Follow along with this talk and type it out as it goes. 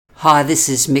Hi, this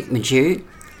is Mick Medew.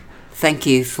 Thank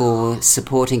you for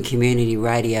supporting Community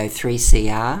Radio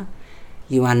 3CR.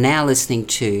 You are now listening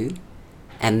to,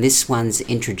 and this one's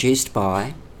introduced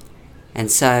by,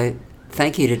 and so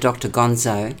thank you to Dr.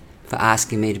 Gonzo for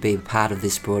asking me to be part of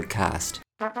this broadcast.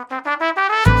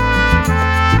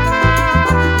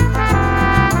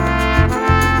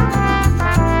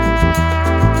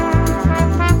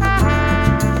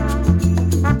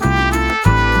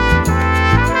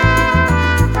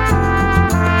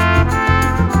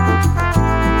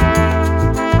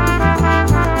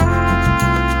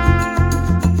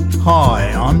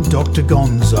 Hi, I'm Dr.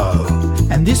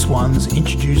 Gonzo, and this one's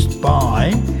introduced by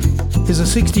is a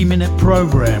 60-minute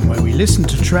program where we listen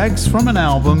to tracks from an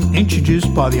album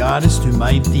introduced by the artist who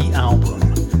made the album.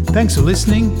 Thanks for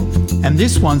listening, and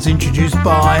this one's introduced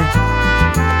by...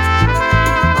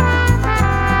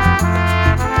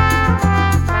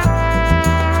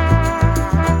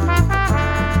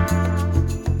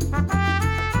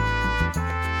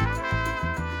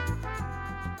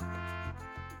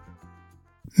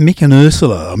 Mick and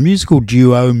Ursula, a musical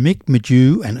duo, Mick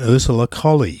Medew and Ursula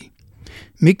Collie.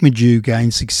 Mick Medew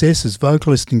gained success as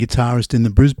vocalist and guitarist in the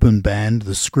Brisbane band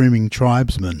The Screaming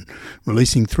Tribesmen,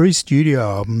 releasing 3 studio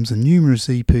albums and numerous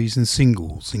EPs and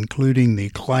singles, including the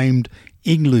acclaimed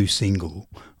Igloo single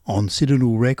on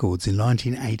Citadel Records in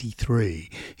 1983.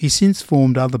 He since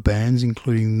formed other bands,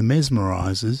 including the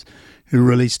Mesmerisers, who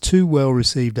released 2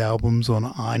 well-received albums on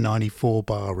I-94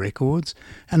 Bar Records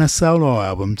and a solo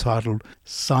album titled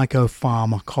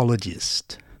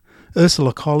Psychopharmacologist.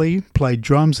 Ursula Collie played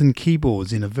drums and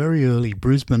keyboards in a very early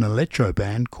Brisbane electro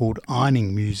band called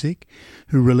Ironing Music,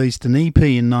 who released an EP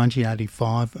in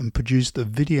 1985 and produced a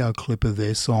video clip of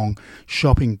their song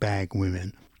Shopping Bag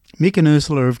Women. Mick and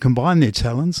Ursula have combined their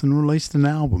talents and released an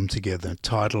album together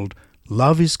titled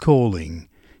Love is Calling.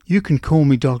 You can call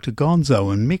me Dr.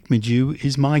 Gonzo, and Mick Medew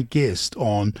is my guest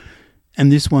on, and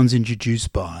this one's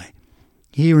introduced by,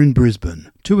 here in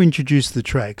Brisbane, to introduce the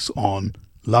tracks on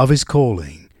Love is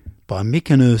Calling by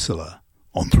Mick and Ursula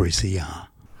on 3CR.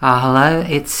 Hello,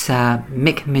 it's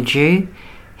Mick Medew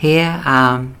here.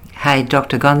 Hey,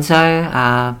 Dr.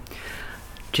 Gonzo.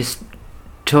 Just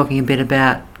talking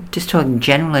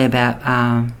generally about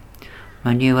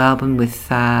my new album with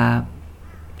my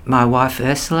wife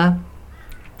Ursula.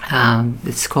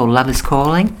 It's called Love is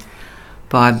Calling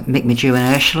by Mick Medew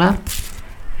and Ursula,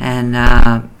 and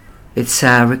it's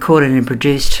recorded and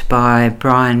produced by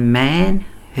Brian Mann,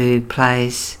 who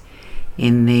plays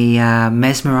in the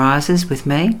Mesmerisers with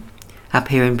me up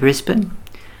here in Brisbane,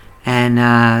 and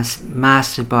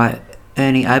mastered by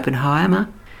Ernie Oppenheimer.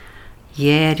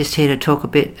 Yeah, just here to talk a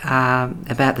bit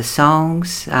about the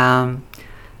songs. They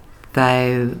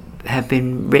have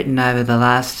been written over the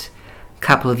last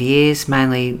couple of years,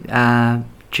 mainly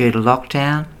due to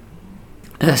lockdown.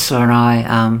 Ursula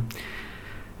and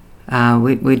I,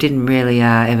 we didn't really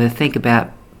ever think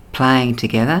about playing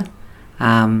together.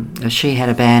 She had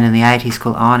a band in the 80s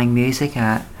called Ironing Music,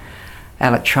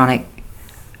 electronic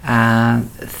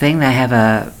thing. They have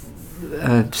a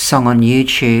song on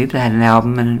YouTube. They had an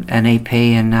album and an EP,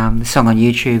 and the song on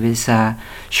YouTube is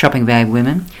Shopping Bag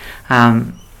Women.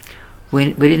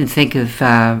 We didn't think of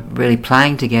really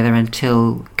playing together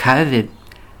until COVID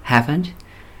happened.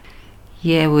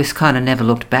 Yeah, we was kind of never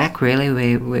looked back,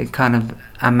 really. We kind of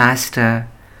amassed a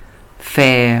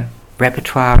fair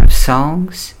repertoire of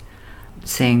songs,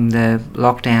 seeing the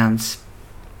lockdowns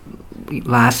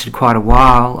lasted quite a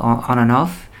while on and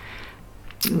off.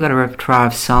 We got a repertoire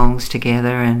of songs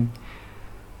together, and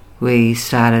we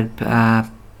started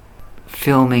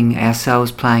filming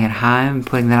ourselves playing at home,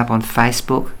 putting that up on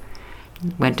Facebook.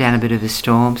 Went down a bit of a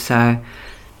storm, so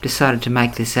decided to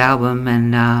make this album,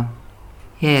 and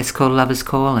it's called Love is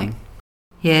Calling.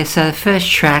 Yeah, so the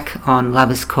first track on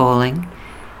Love is Calling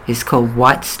is called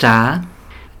White Star.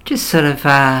 Just sort of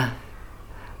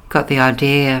got the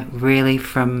idea really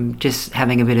from just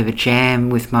having a bit of a jam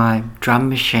with my drum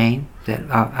machine that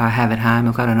I have at home.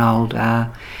 I've got an old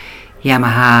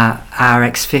Yamaha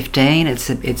RX-15.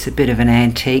 It's a bit of an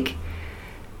antique,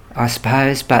 I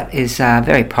suppose, but is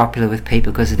very popular with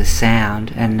people because of the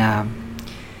sound, and I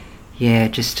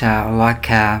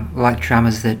like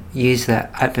drummers that use the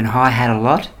open hi-hat a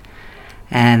lot,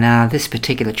 and this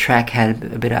particular track had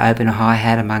a bit of open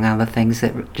hi-hat among other things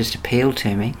that just appealed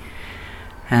to me,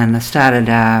 and I started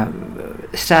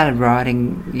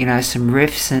writing some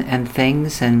riffs and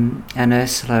things, and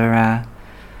Ursula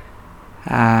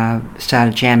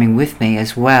started jamming with me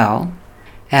as well.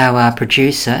 Our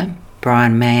producer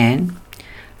Brian Mann,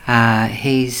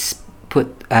 he's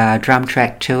put a drum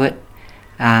track to it,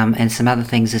 and some other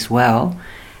things as well,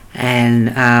 And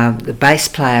the bass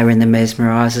player in the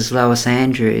Mesmerisers, Lois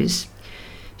Andrews,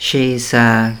 she's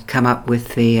come up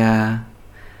with the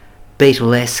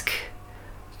Beatlesque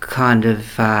kind of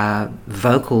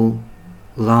vocal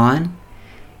line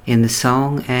in the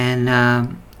song.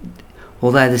 And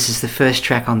although this is the first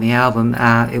track on the album,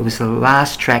 it was the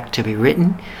last track to be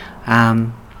written.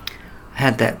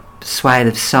 Had that swathe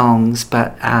of songs,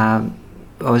 but I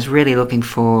was really looking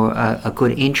for a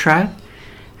good intro,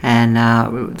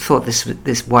 and thought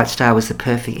this White Star was the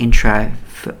perfect intro,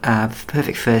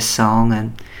 perfect first song.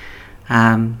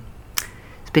 And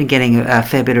it's been getting a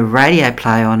fair bit of radio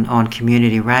play on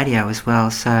community radio as well,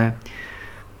 so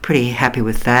pretty happy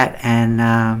with that. And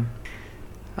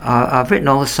I've written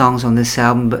all the songs on this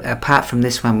album, but apart from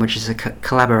this one, which is a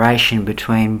collaboration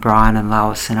between Brian and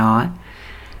Lois and I.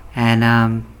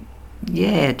 And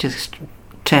yeah, it just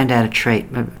turned out a treat.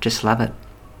 I just love it.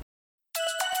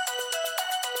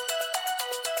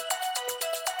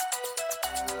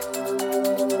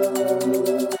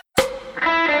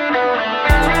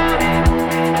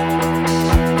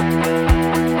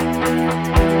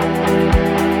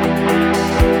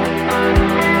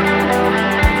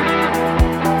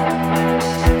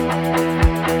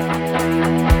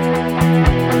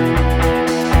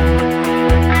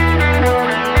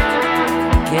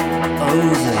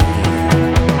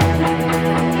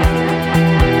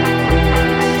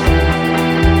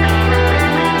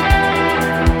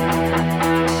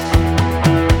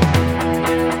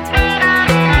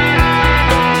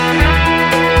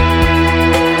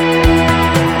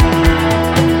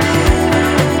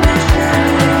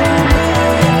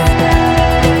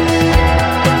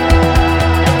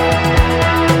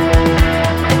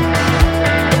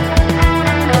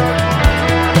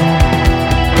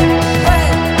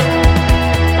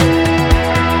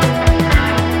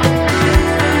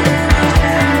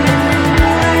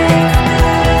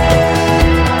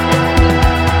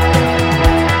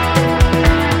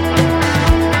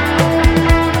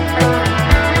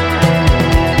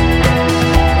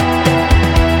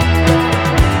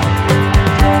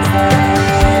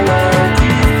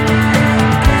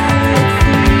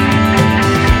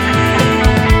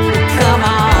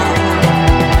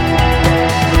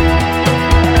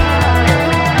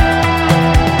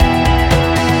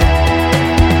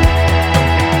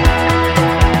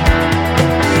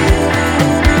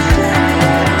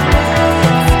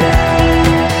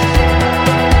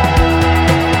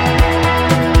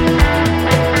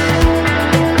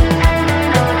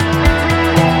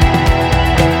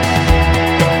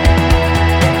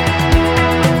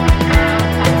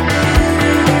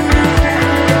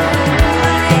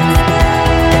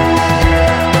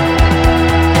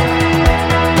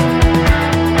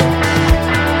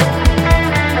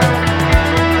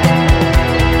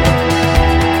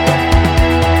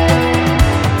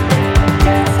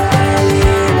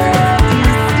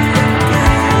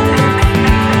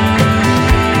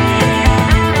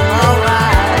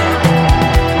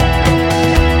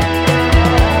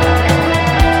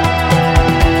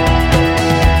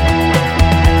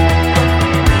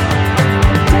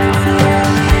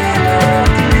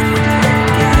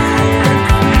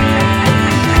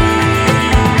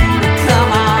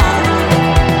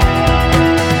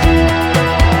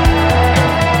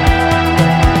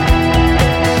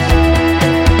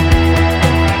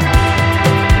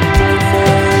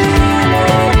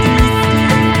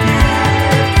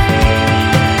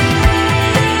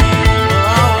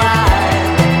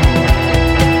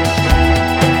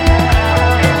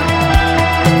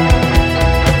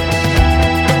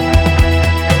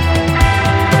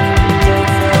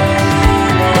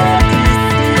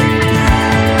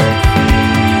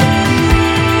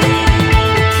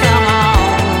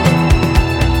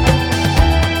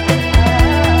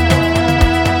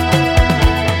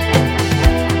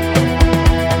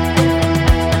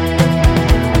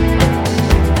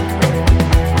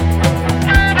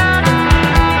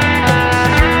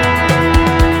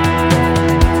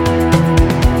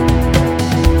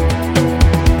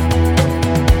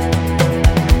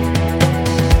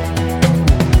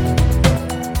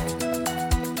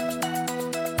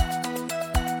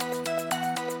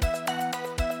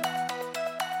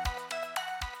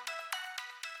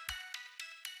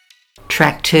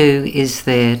 Track 2 is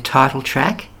their title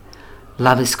track,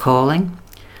 Love Is Calling.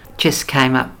 Just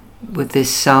came up with this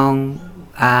song.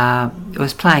 I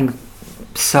was playing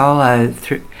solo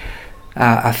through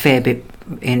a fair bit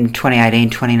in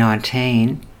 2018,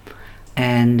 2019,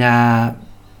 and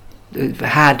it was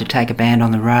hard to take a band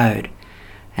on the road.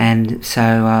 And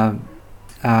so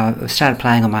I started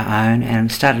playing on my own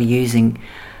and started using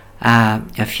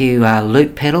a few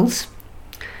loop pedals.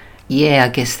 yeah, I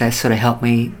guess that sort of helped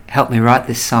me write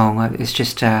this song. It's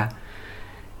just a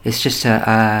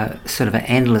sort of an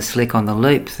endless lick on the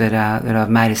loop that I've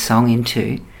made a song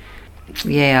into.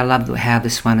 Yeah, I love how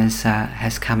this one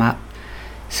has come up.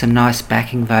 Some nice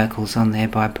backing vocals on there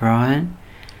by Brian.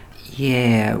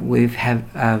 Yeah, we've have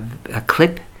a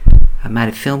clip. I made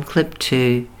a film clip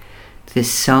to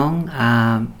this song.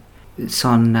 It's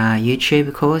on YouTube,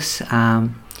 of course.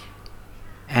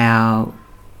 Our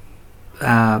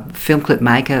film clip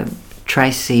maker,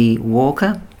 Tracy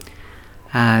Walker,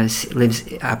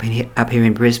 lives up here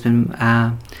in Brisbane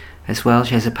as well.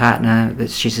 She has a partner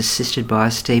that she's assisted by,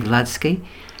 Steve Ludsky,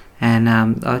 and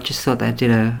I just thought they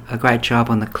did a great job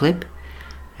on the clip.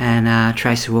 And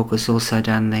Tracy Walker's also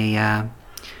done the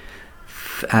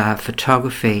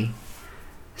photography,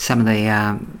 some of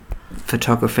the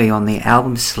photography on the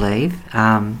album sleeve,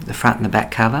 the front and the back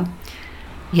cover.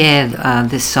 Yeah,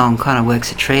 this song kind of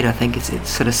works a treat. I think it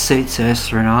sort of suits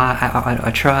Ursula and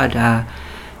I tried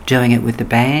doing it with the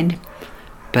band,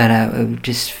 but it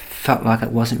just felt like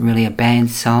it wasn't really a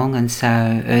band song, and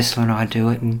so Ursula and I do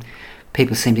it, and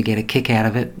people seem to get a kick out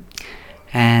of it.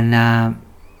 And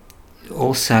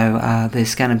also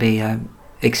there's going to be an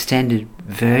extended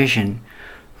version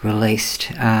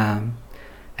released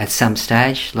at some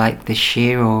stage, late this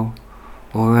year or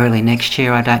early next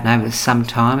year, I don't know, but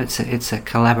sometime. It's a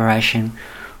collaboration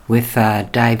with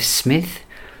Dave Smith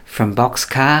from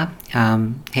Boxcar.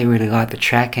 He really liked the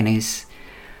track and he's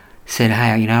said,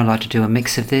 hey, I'd like to do a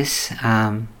mix of this.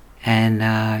 Yeah,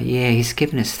 he's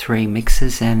given us 3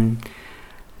 mixes, and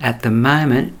at the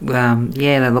moment,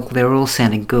 they're all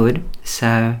sounding good,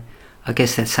 so I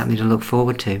guess that's something to look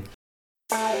forward to.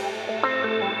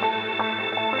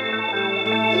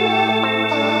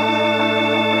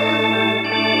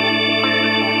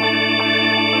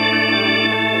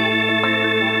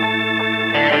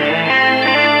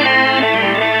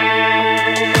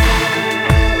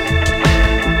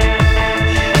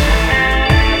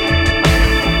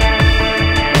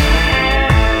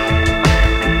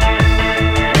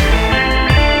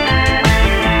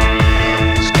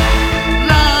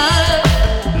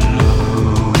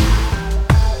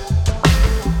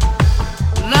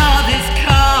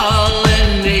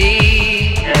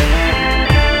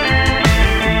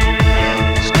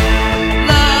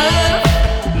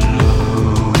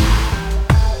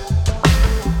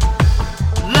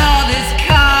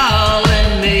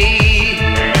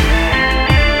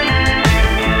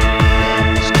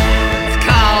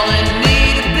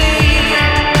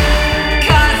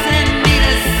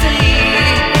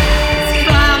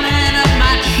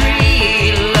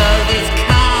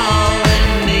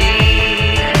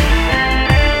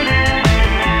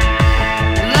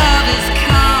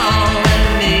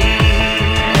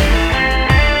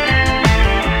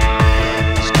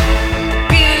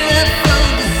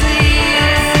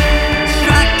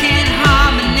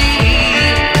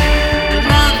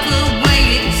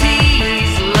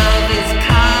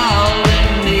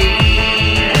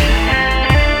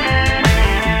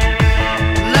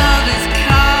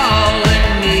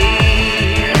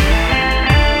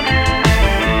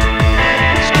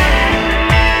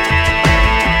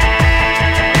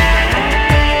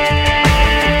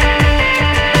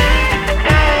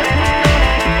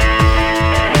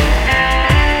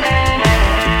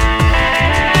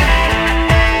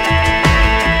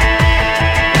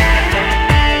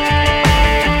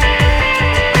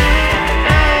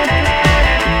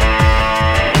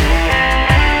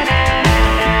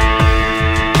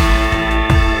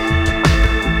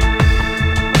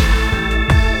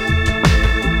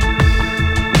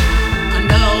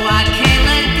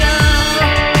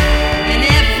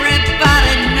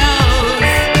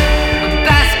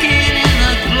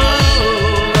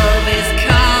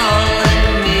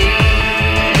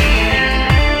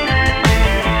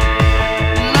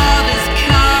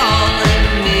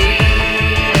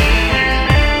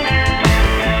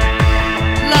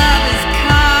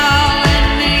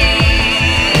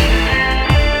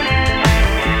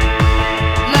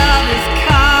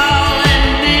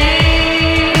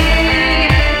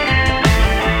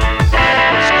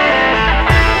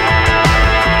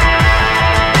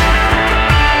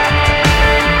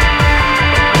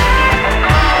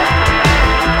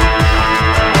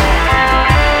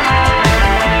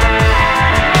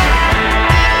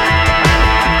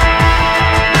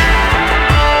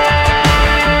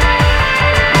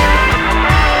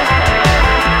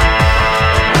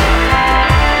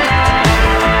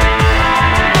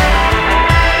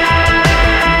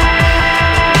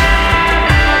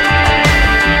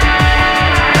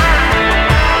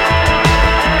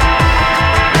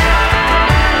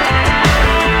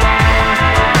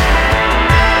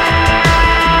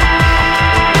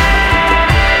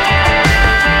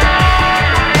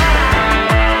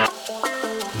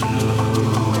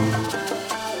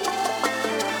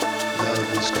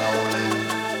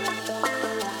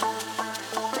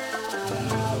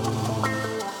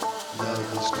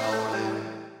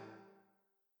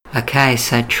 Okay,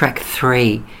 so track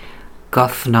 3,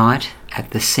 Goth Night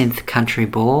at the Synth Country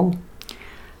Ball.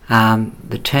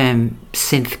 The term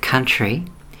synth country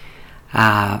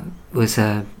was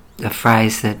a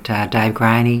phrase that Dave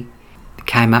Graney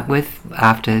came up with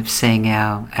after seeing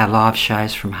our live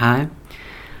shows from home.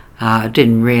 I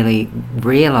didn't really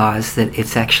realise that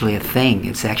it's actually a thing.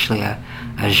 It's actually a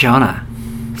genre,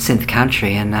 synth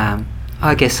country, and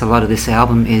I guess a lot of this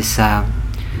album is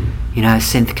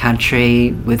synth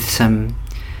country with some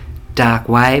dark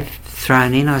wave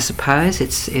thrown in, I suppose.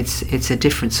 It's a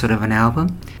different sort of an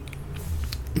album.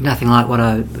 Nothing like what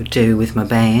I would do with my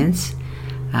bands.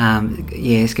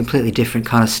 It's a completely different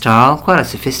kind of style, quite a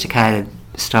sophisticated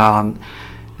style. I'm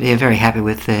very happy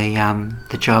with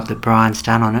the job that Brian's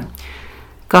done on it.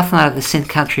 Goth Night at the Synth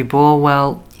Country Ball,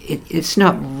 well, it's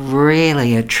not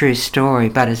really a true story,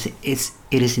 but it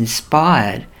is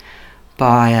inspired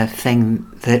by a thing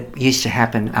that used to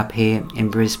happen up here in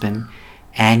Brisbane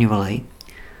annually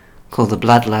called the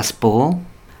Bloodlust Ball,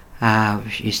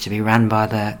 which used to be run by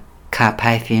the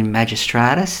Carpathian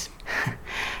Magistratus,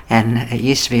 and it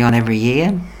used to be on every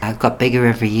year. It got bigger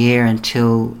every year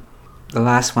until the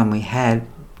last one we had.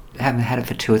 I haven't had it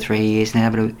for 2 or 3 years now,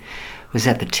 but it was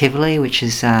at the Tivoli, which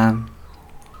is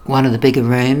one of the bigger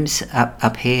rooms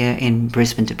up here in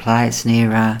Brisbane to play. It's near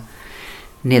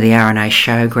the RNA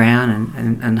Showground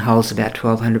and holds about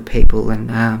 1,200 people. And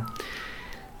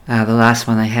the last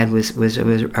one they had was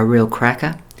a real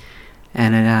cracker,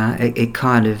 and it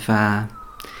kind of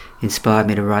inspired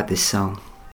me to write this song.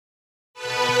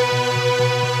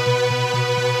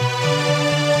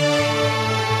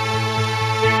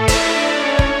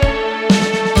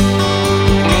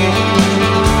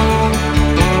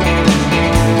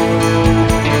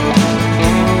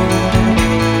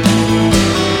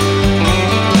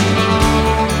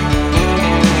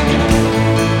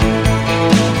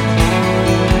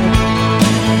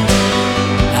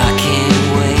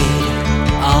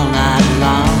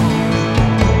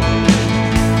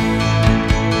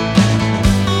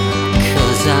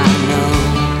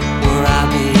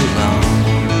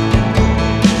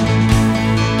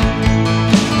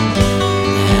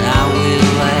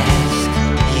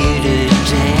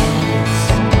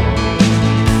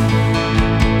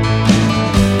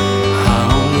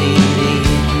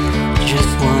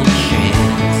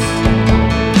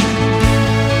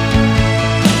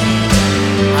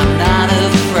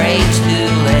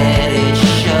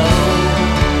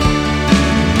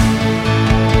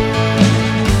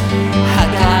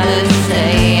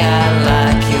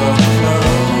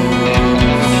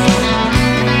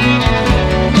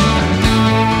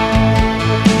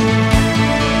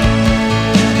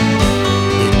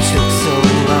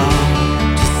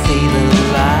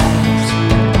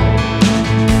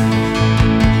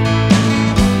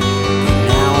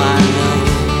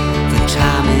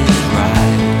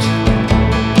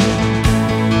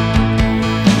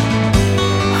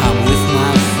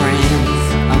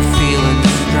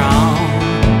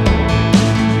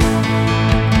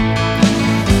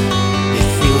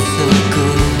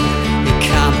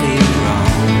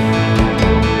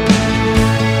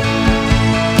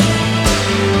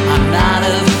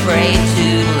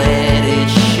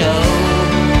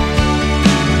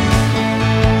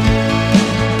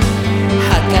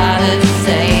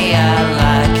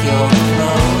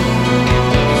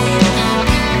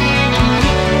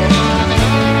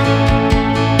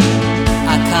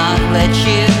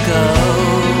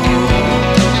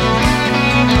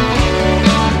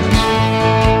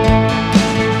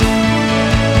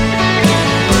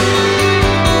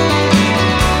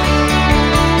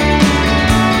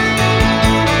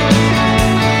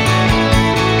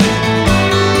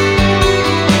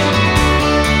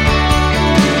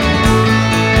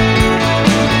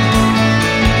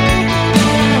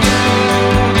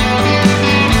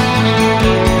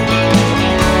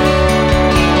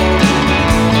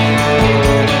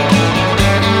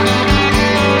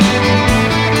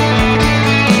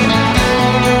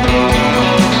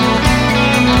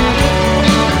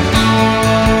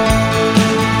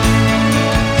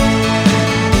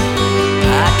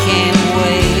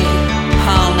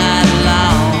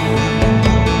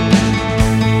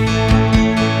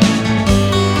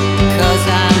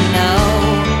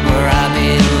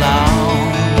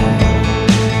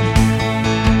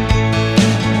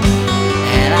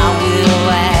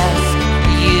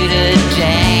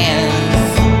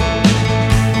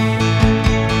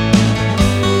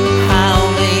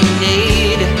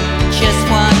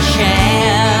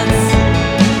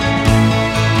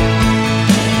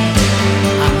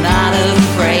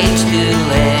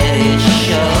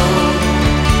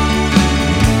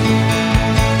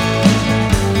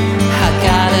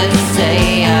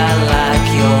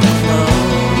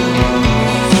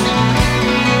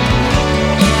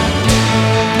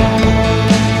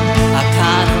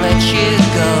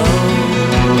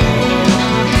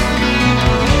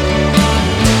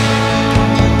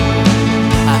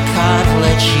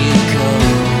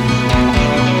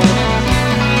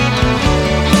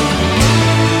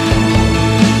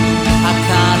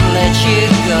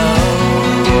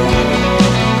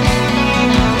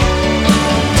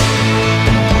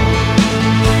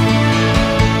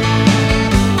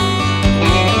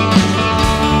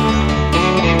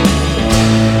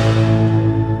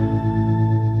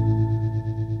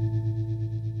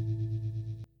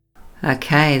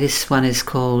 Okay, this one is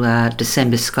called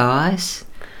December Skies.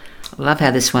 I love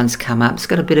how this one's come up. It's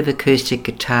got a bit of acoustic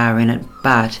guitar in it,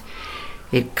 but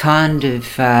it kind of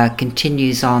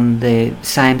continues on the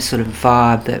same sort of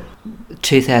vibe that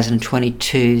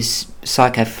 2022's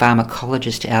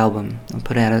Psychopharmacologist album. I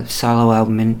put out a solo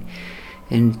album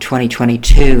in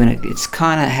 2022, and it's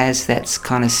kind of has that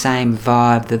kind of same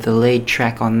vibe that the lead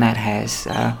track on that has.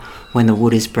 When the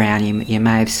Wood is Brown, you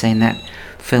may have seen that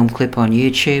film clip on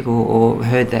YouTube or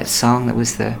heard that song. That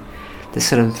was the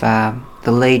sort of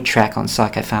the lead track on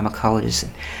Psychopharmacologist.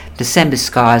 December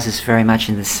Skies is very much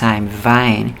in the same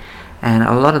vein, and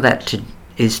a lot of that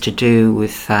is to do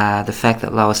with the fact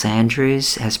that Lois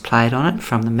Andrews has played on it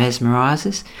from the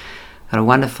Mesmerisers. Got a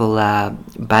wonderful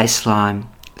bass line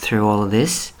through all of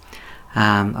this.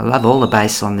 I love all the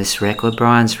bass on this record.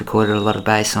 Brian's recorded a lot of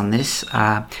bass on this,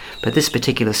 but this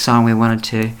particular song we wanted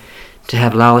to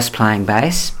have Lois playing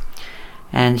bass,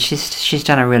 and she's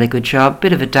done a really good job.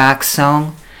 Bit of a dark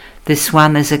song. This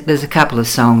one, there's a couple of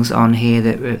songs on here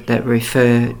that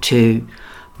refer to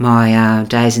my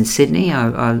days in Sydney.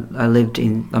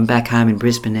 I'm back home in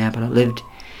Brisbane now, but I lived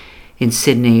in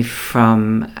Sydney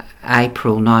from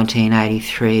April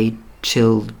 1983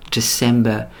 till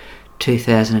December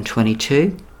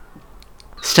 2022.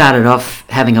 Started off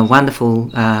having a wonderful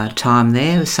time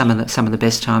there. It was some of the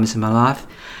best times in my life.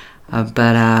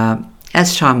 But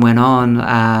as time went on,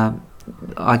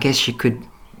 I guess you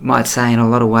might say in a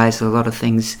lot of ways a lot of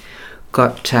things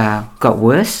got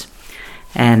worse,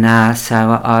 and so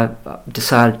I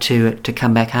decided to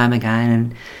come back home again.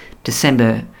 And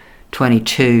December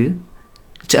 2002,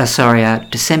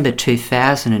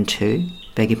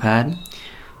 beg your pardon,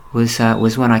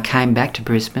 was when I came back to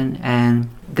Brisbane, and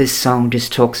this song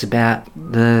just talks about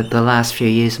the last few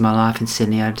years of my life in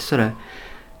Sydney. I sort of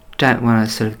don't want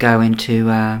to sort of go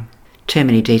into too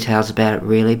many details about it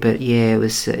really, but yeah, it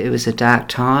was a dark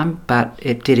time, but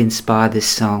it did inspire this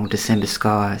song, December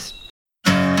Skies.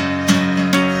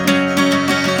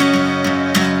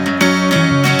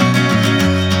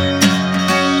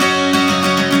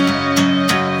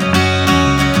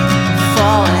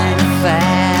 Falling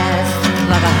fast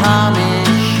like a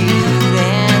humming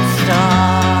shooting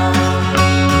star.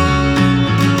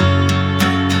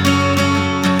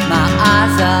 My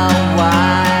eyes are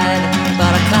wide,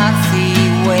 but I can't see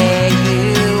where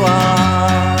you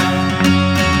are.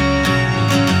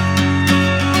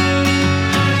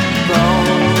 Roll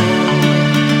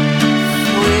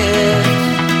swift,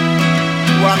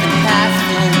 walking past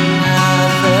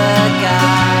another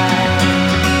guy.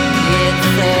 It's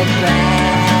a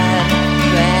bad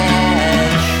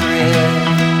trip.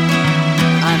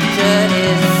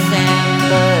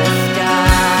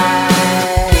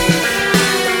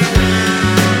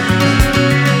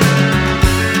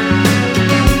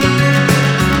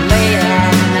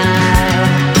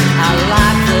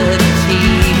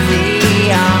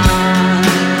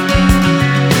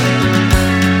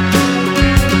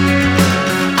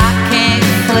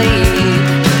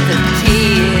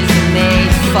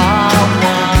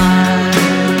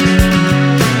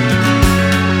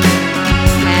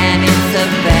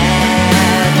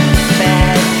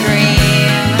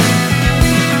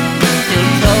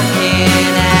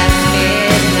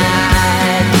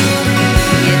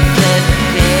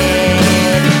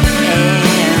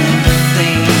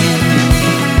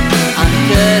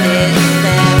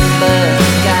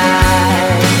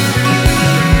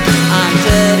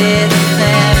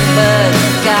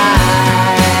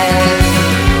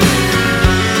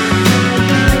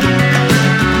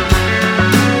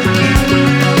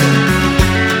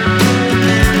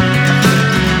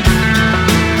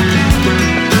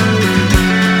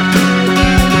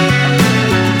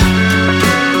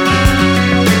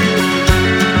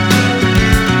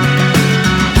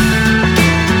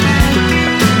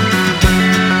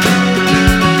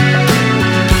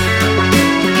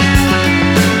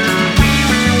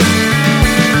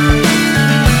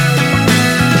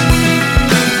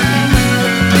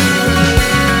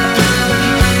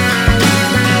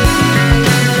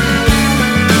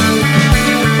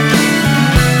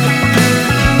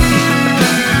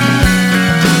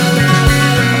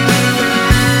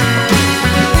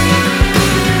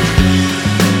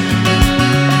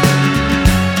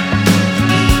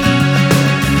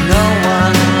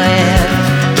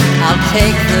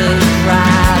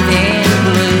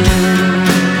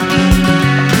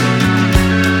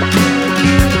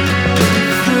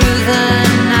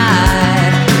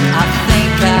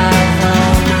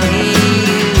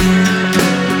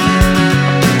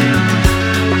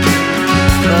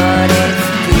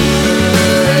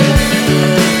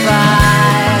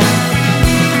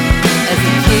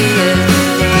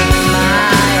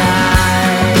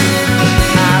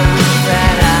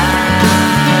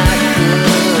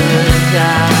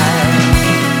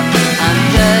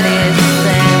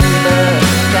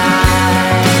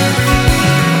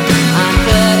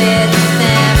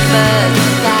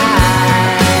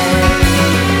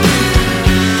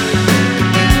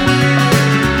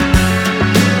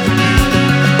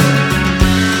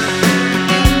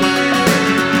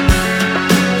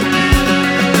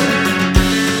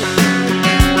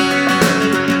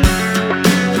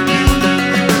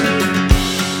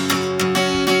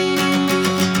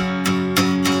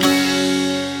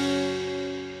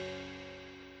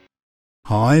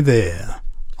 Hi there,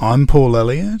 I'm Paul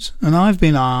Elliott, and I've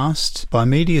been asked by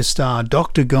media star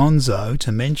Dr. Gonzo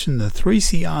to mention the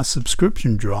 3CR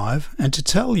subscription drive and to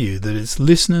tell you that it's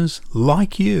listeners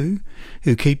like you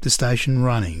who keep the station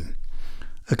running.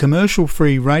 A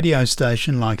commercial-free radio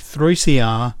station like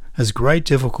 3CR has great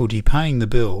difficulty paying the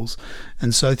bills,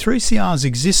 and so 3CR's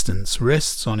existence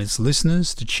rests on its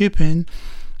listeners to chip in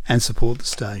and support the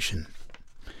station.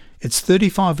 It's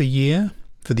 $35 a year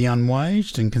for the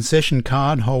unwaged and concession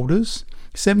card holders,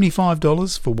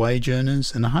 $75 for wage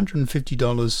earners, and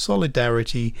 $150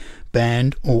 solidarity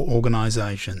band or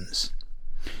organisations.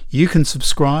 You can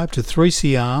subscribe to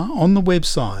 3CR on the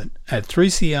website at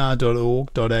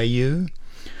 3cr.org.au.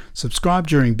 Subscribe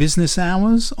during business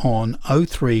hours on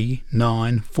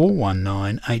 039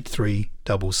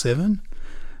 8377.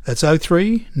 That's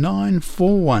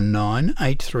 039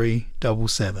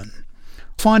 8377.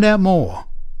 Find out more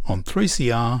on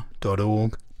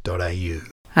 3cr.org.au.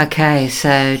 Okay,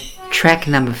 so track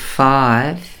number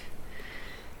 5,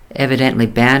 evidently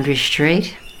Boundary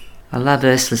Street. I love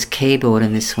Ursula's keyboard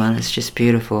in this one, it's just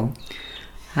beautiful.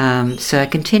 So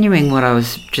continuing what I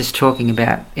was just talking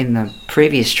about in the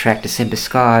previous track, December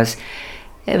Skies,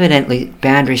 evidently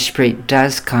Boundary Street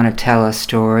does kind of tell a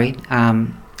story.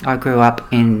 I grew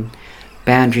up in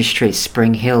Boundary Street,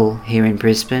 Spring Hill here in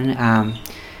Brisbane,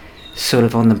 sort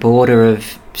of on the border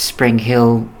of Spring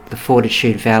Hill, the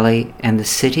Fortitude Valley and the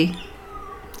city.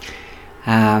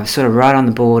 Sort of right on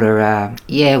the border.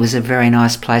 It was a very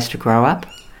nice place to grow up.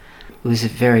 It was a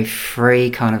very free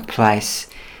kind of place,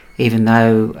 even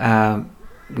though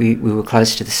we were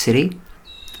close to the city.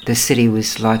 The city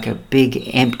was like a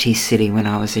big empty city when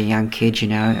I was a young kid, you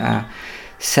know.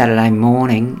 Saturday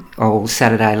morning or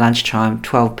Saturday lunchtime,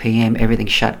 12 p.m, everything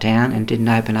shut down and didn't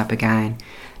open up again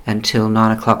until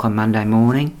 9 o'clock on Monday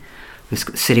morning. The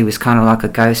city was kind of like a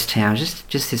ghost town, just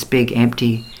this big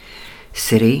empty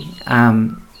city.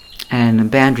 And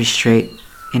Boundary Street,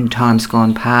 in times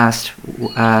gone past,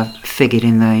 figured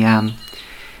in the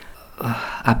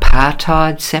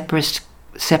apartheid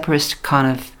separatist kind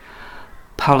of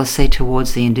policy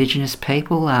towards the Indigenous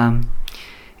people.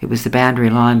 It was the boundary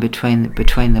line between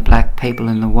the black people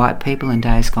and the white people in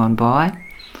days gone by.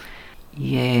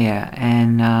 Yeah,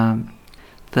 and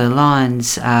the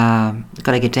lines, got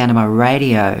to get down to my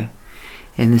radio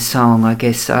in the song. I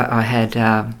guess I had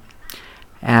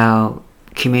our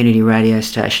community radio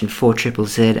station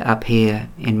 4ZZZ up here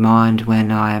in mind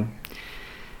when I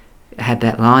had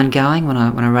that line going, when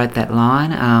I wrote that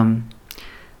line.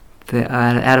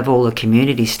 Out of all the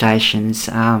community stations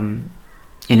in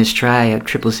Australia,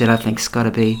 ZZZ I think's got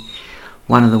to be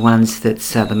one of the ones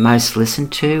that's the most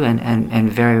listened to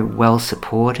and very well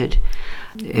supported.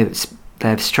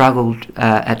 They've struggled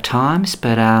at times,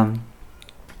 but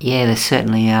they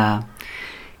certainly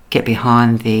get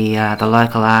behind the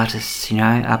local artists, you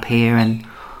know, up here, and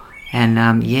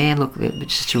look,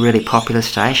 it's just a really popular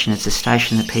station. It's a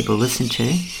station that people listen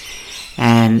to,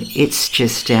 and it's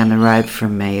just down the road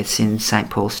from me. It's in St.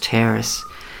 Paul's Terrace,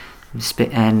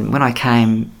 and when I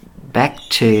came back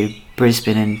to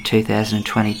Brisbane in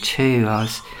 2022, I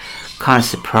was kind of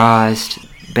surprised.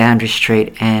 Boundary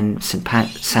Street and St.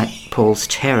 Paul's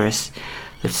Terrace,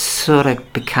 it's sort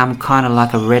of become kind of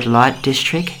like a red light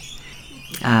district.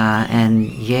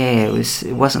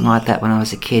 It wasn't like that when I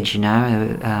was a kid, you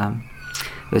know. It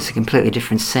was a completely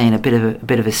different scene, a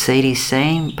bit of a seedy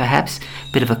scene, perhaps,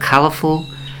 a bit of a colourful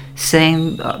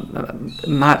scene.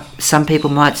 Some people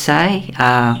might say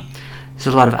there's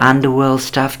a lot of underworld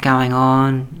stuff going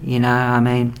on, you know. I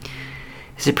mean,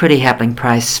 it's a pretty happening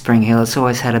place, Spring Hill. It's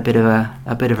always had a bit of a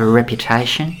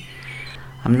reputation.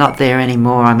 I'm not there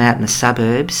anymore. I'm out in the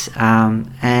suburbs, I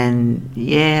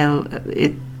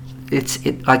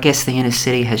guess the inner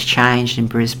city has changed in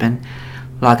Brisbane,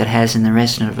 like it has in the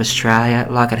rest of Australia,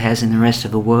 like it has in the rest of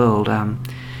the world.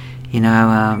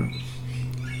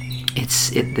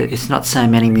 It's not so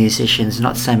many musicians,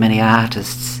 not so many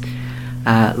artists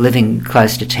living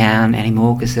close to town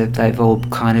anymore, because they've all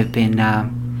kind of been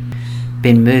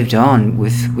moved on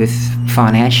with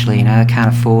financially, you know.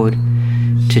 Can't afford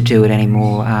to do it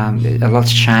anymore. A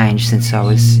lot's changed since I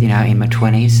was, you know, in my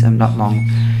 20s. I'm not long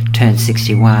turned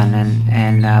 61,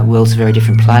 and world's a very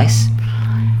different place.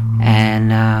 And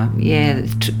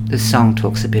the song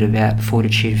talks a bit about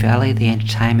Fortitude Valley, the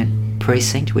entertainment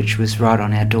precinct, which was right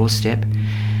on our doorstep.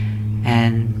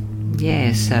 And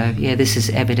this is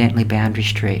evidently Boundary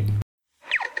Street.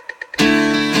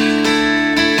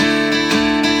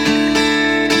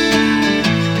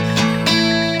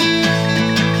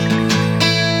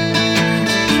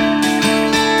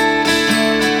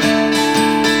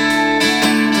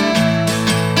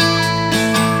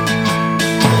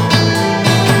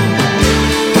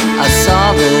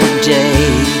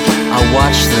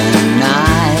 watch the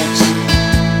night,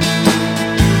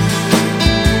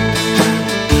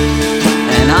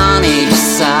 and on each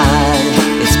side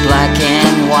it's black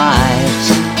and white.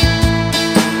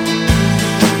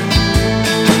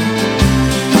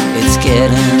 It's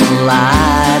getting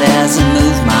light as I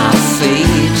move my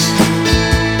feet.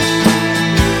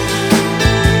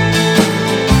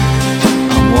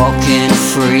 I'm walking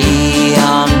free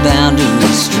on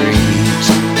Boundary Street.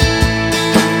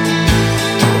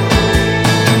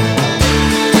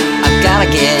 I've gotta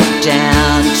get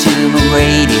down to my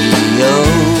radio.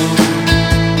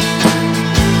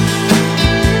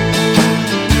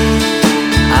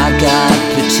 I got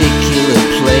particular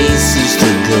places to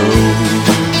go.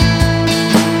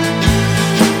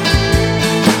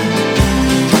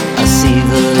 I see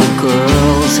the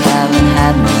girls haven't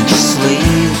had much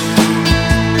sleep.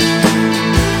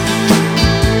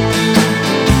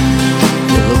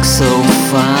 They look so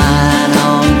fine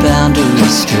on Boundary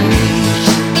Street.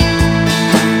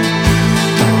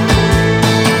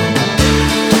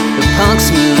 The punks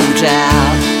moved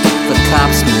out, the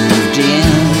cops moved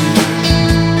in.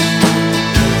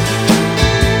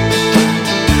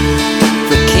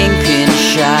 The kingpin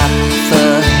shop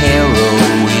for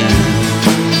heroin.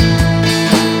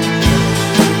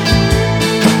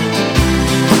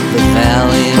 The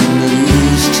valley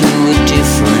moves to a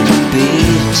different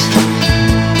beat.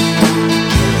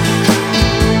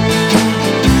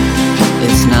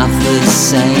 It's not the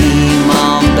same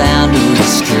on Boundary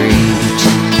Street.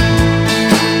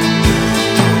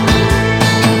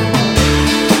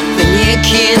 The new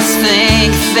kids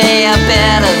think they are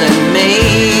better than me.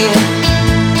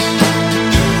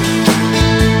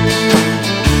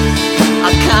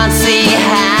 I can't see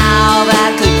how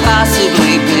that could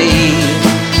possibly be.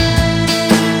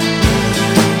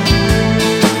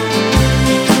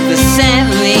 The scent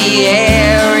in the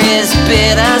air is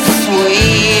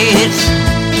bittersweet.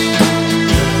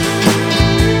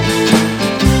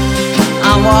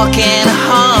 I'm walking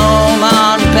home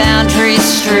on Boundary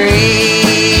Street.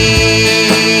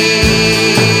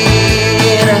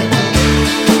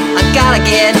 I gotta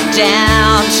get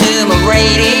down to my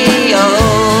radio.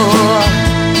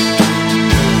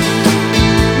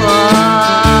 Oh,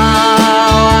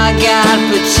 I got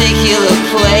particular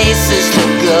places to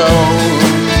go.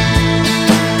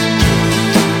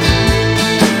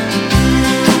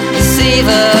 See,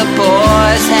 the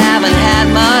boys haven't had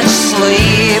much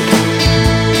sleep.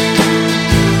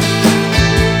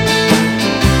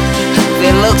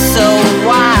 They look so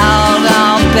wild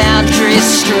on Boundary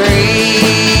Street.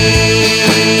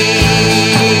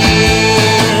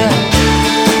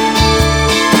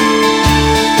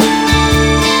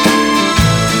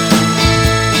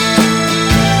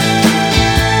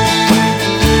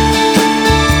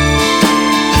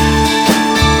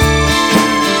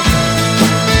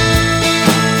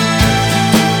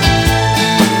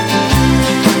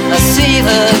 I see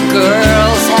the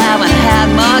girls haven't had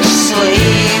much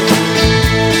sleep.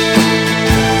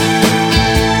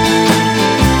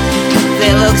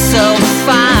 They look so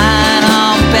fine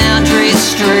on Boundary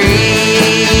Street.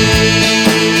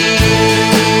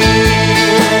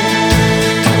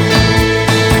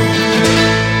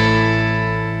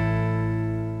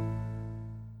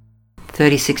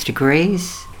 36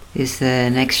 Degrees is the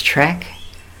next track.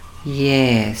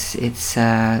 Yes, it's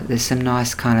there's some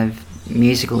nice kind of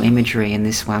musical imagery in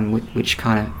this one, which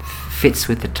kind of fits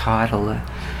with the title,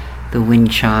 the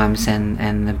wind chimes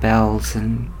and the bells.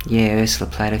 And yeah, Ursula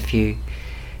played a few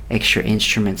extra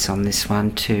instruments on this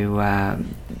one to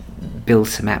build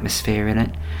some atmosphere in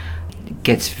it. It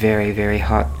gets very, very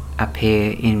hot up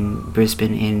here in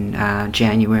Brisbane in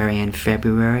January and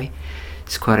February.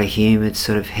 It's quite a humid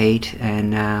sort of heat,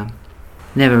 and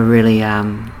never really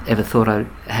ever thought I'd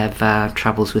have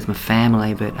troubles with my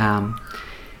family, but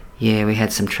yeah, we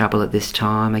had some trouble at this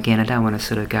time. Again, I don't want to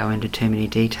sort of go into too many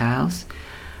details.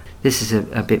 This is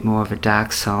a bit more of a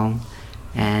dark song,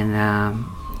 and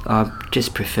I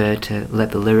just prefer to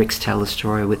let the lyrics tell the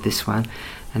story with this one,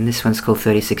 and this one's called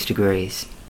 36 Degrees.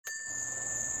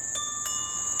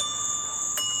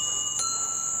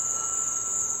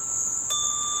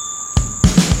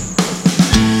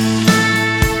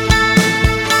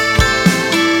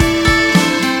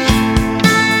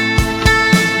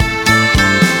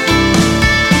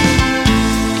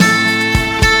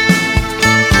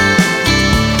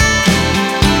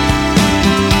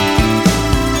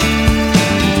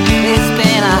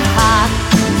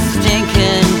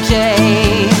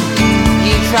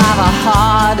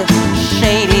 Heart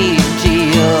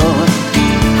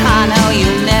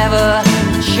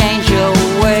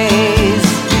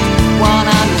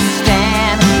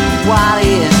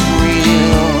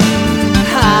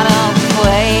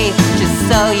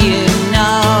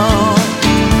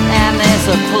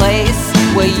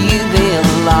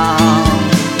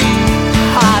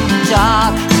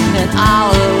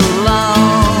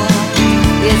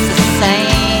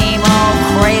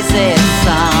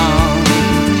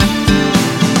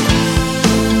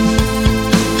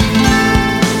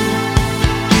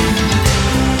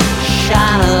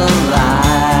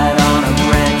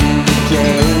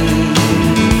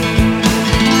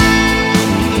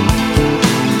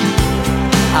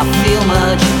I feel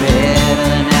much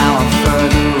better now I'm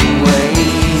further away.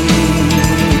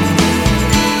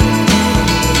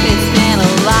 It's been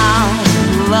a long,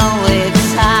 lonely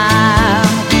time.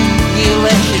 You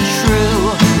let your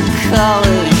true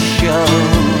colors show.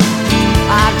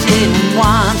 I didn't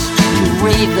want to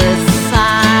read the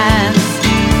signs.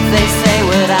 They say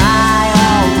what I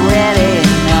already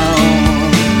know.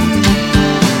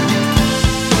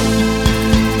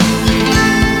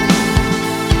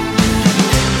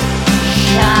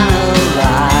 Shine a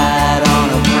light on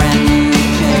a brand new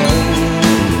day.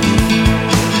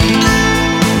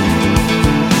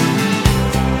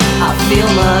 I feel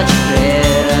much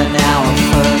better now I'm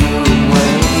further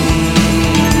away.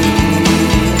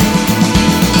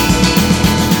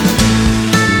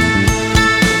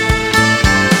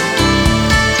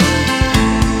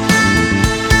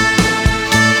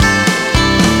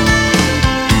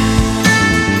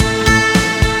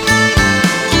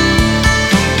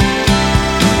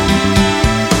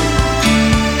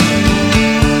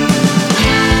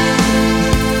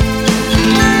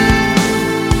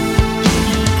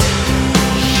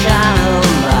 Shine a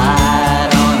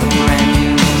light on a brand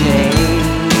new day.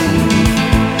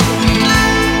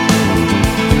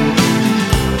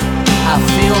 I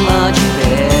feel much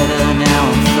better now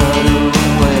I'm further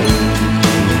away.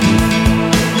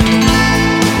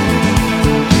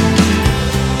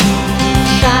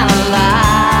 Shine a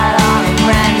light on a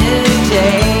brand new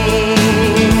day.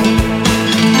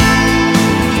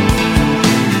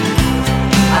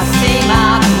 I see my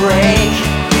break,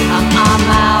 I'm on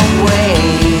my way.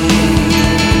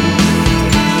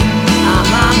 I'm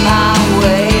on my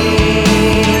way.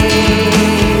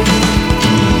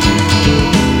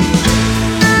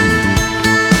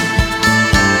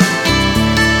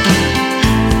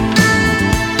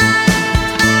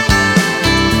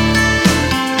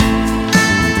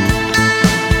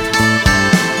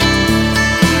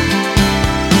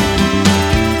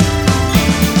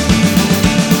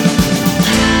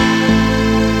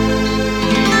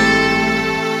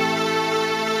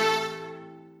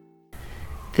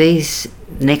 These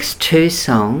next two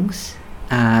songs,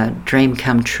 Dream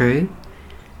Come True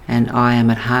and I Am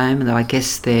at Home, though I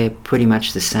guess they're pretty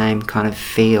much the same kind of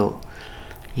feel.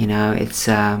 You know, it's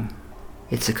a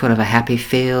kind of a happy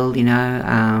feel, you know.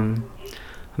 I'm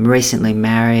recently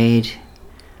married,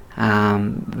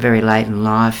 very late in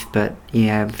life, but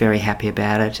yeah, very happy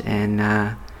about it.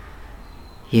 And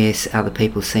yes, other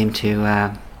people seem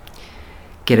to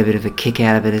get a bit of a kick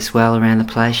out of it as well around the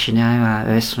place, you know.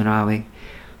 Ursula and I,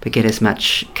 we get as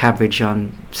much coverage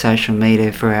on social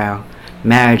media for our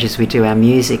marriage as we do our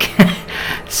music.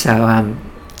 So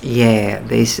yeah,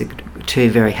 these are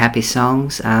two very happy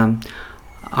songs. I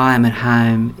Am at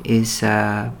Home is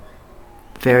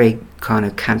very kind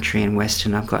of country and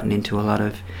western. I've gotten into a lot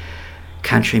of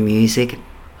country music.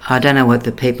 I don't know what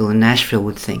the people in Nashville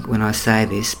would think when I say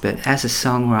this, but as a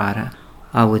songwriter,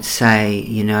 I would say,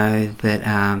 you know, that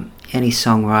any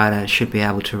songwriter should be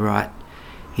able to write,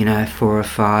 you know, 4 or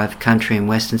 5 country and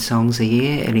western songs a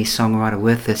year. Any songwriter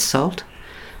worth their salt,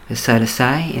 so to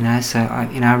say, you know. So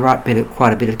I write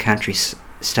quite a bit of country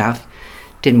stuff.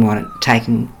 Didn't want it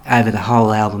taking over the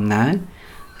whole album though,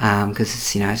 because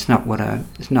it's, you know, it's not what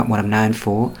I'm known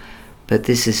for. But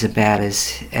this is about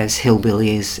as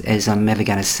hillbilly as I'm ever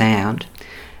going to sound,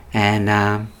 and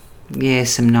yeah,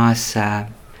 some nice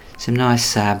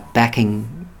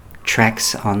backing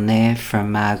tracks on there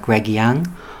from Greg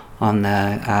Young on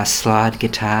the slide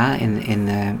guitar in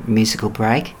the musical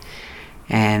break,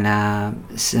 and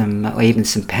even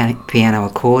some piano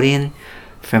accordion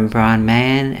from Brian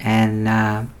Mann, and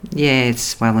yeah,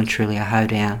 it's well and truly a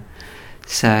hoedown.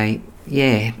 So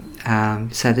yeah,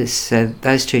 so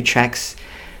those two tracks,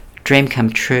 Dream Come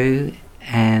True,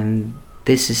 and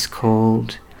this is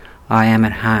called I Am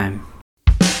at Home.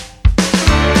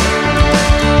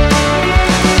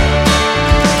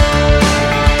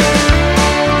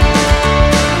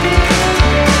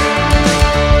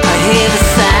 Hear the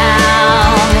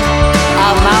sound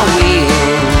of my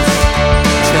wheels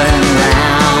turning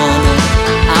round.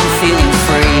 I'm feeling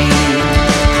free.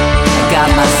 I got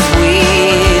my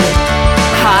sweet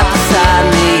heart beside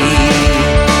me,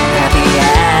 happy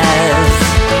as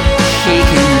she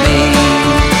can be.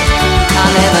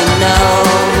 I'll never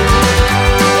know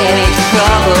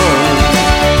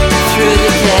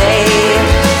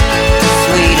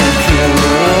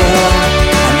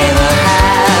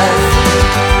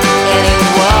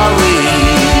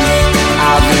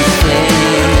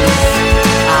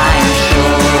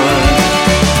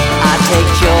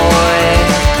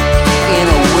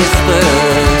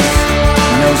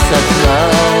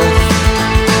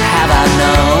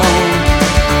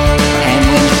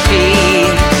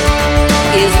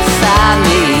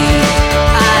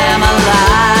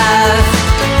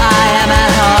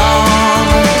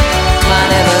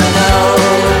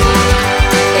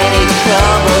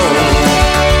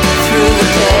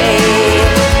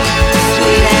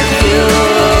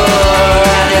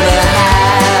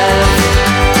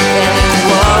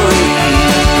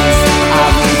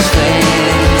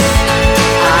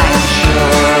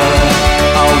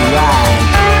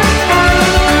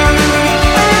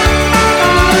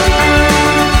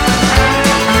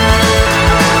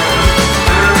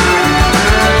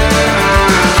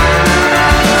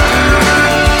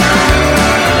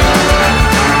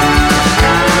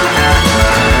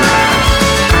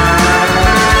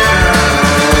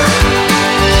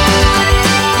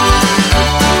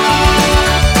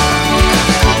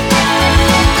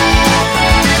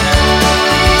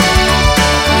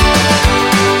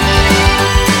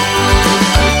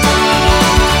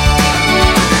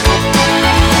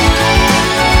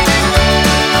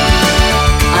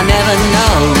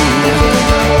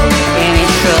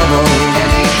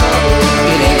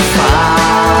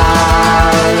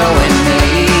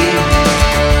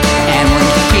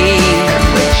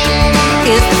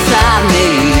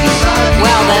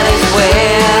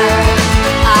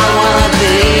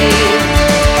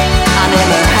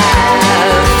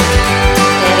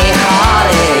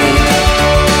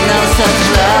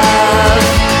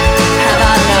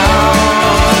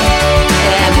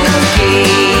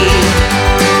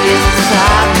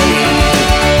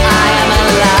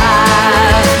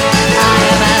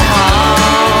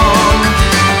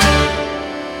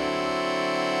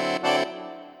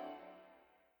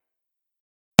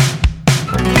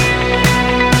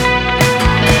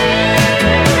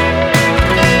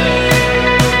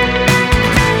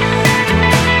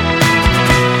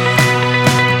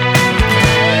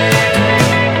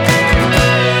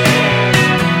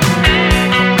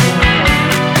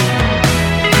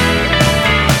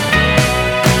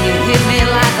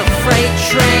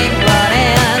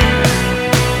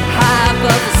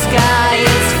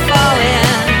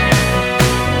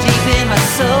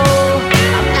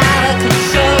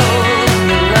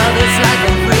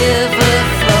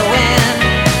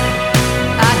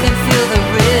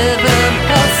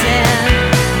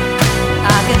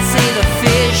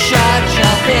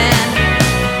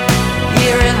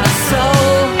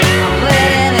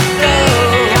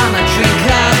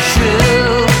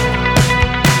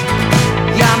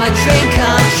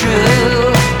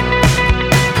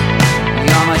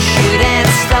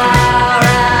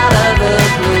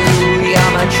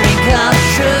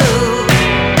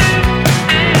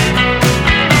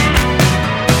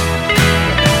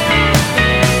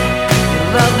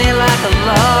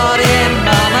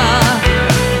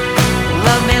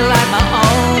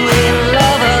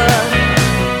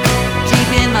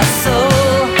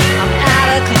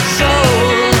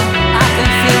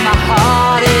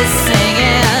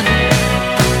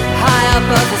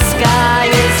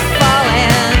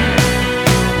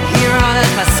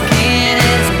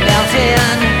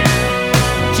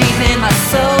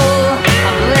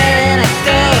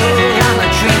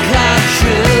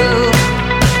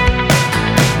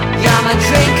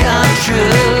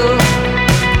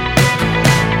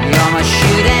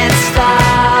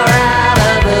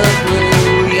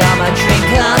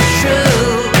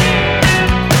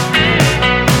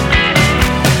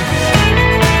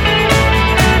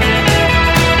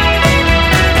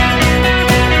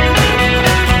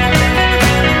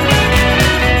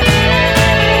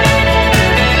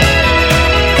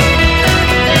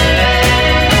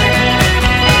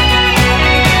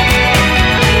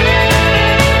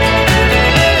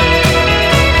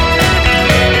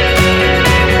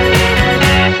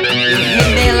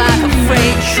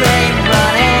ain't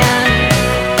running.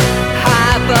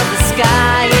 High above the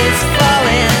sky is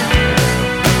falling.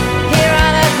 Here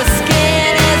on earth my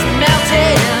skin is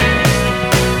melting.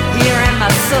 Here in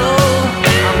my soul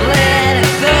I'm letting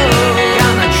go.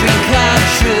 You're my dream come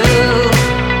true.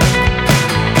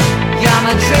 You're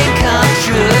my dream come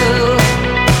true.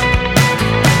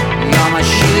 You're my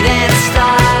shooting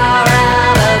star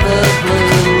out of the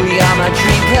blue. You're my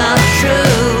dream come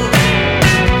true.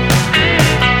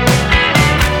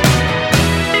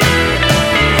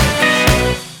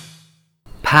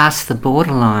 Past the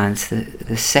Borderlines,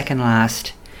 the second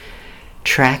last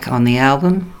track on the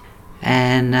album,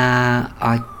 and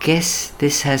I guess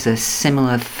this has a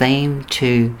similar theme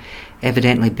to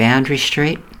evidently Boundary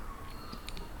Street.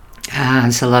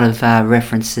 There's a lot of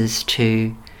references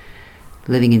to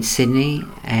living in Sydney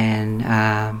and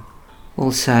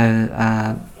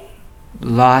also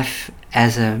life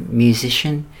as a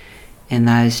musician in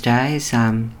those days.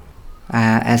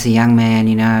 As a young man,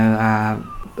 you know,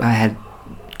 I had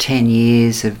 10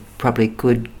 years of probably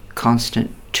good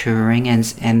constant touring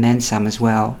and then some as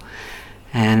well.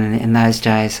 And in those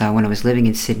days, when I was living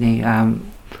in Sydney,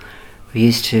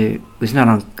 it was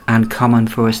not uncommon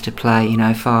for us to play, you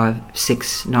know,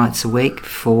 5-6 nights a week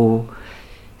for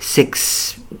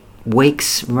 6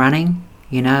 weeks running.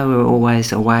 You know, we were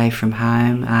always away from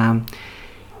home.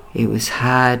 It was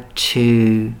hard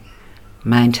to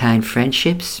maintain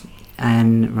friendships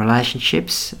and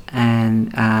relationships,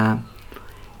 and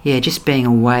just being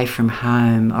away from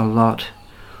home a lot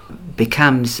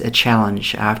becomes a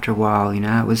challenge after a while. You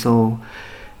know, it was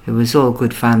all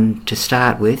good fun to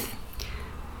start with,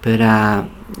 but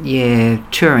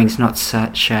touring's not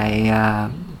such a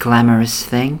glamorous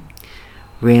thing,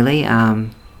 really.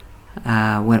 When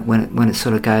it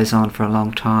sort of goes on for a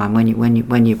long time,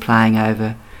 when you're playing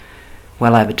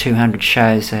well over 200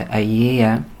 shows a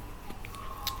year,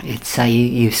 it's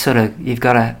you've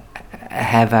got to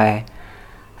have a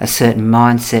certain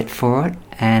mindset for it,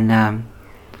 and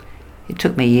it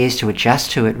took me years to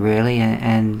adjust to it, really,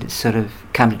 and sort of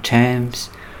come to terms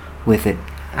with it.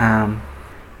 And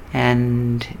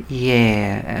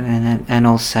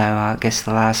also I guess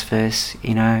the last verse,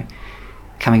 you know,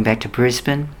 coming back to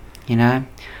Brisbane, you know.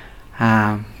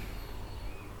 I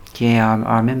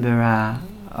remember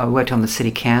I worked on the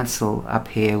city council up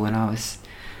here when I was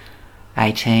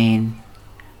 18.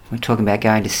 We're talking about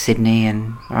going to Sydney,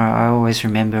 and I always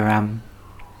remember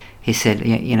he said,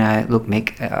 you know, look,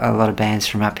 Mick, a lot of bands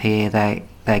from up here, they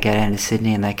go down to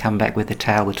Sydney and they come back with the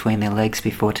tail between their legs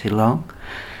before too long.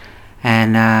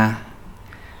 And I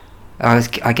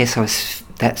guess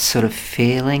that sort of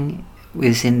feeling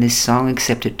was in this song,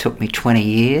 except it took me 20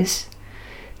 years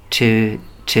to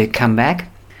come back.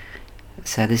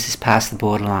 So this is Past the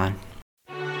Borderline.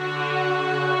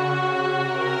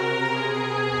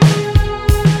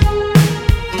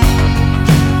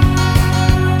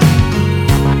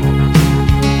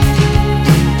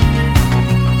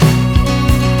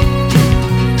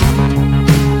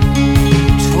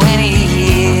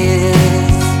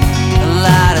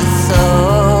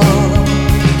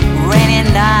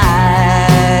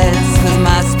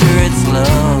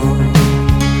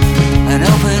 An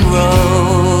open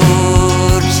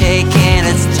road taking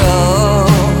its toll.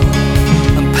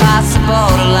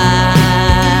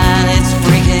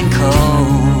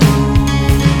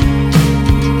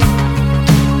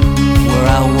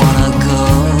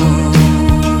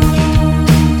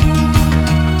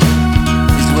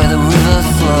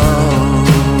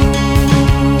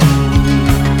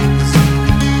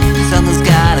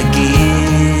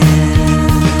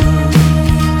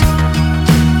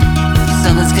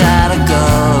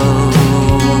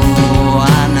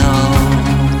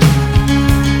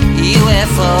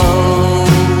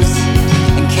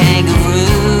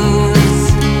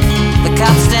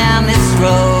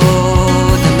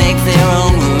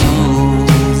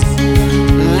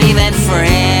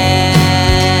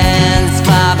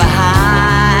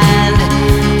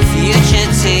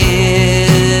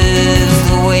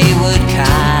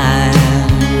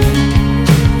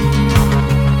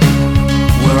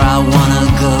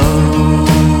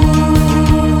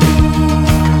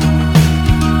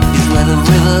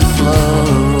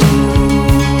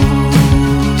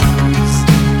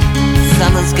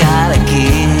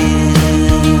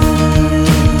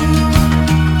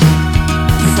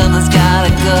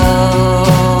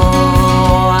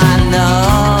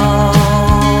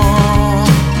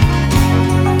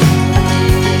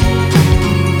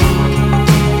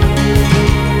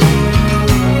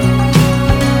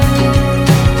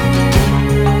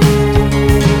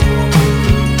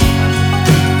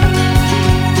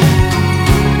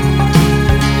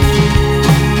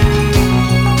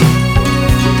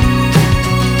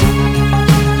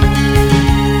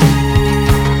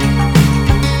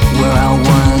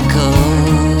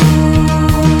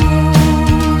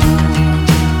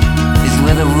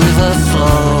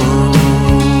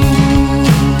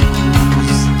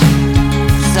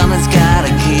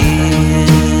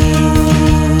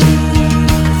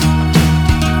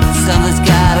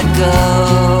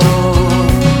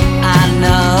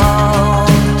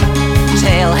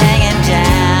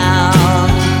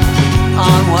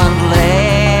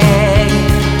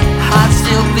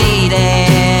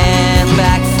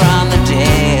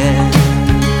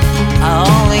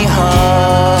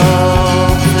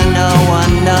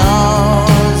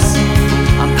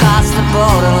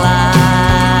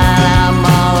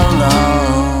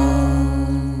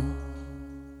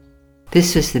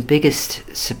 This was the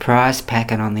biggest surprise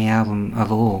packet on the album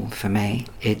of all for me.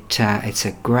 It's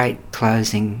a great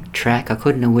closing track. I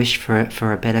couldn't have wished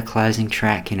for a better closing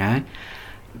track, you know.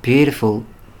 Beautiful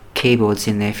keyboards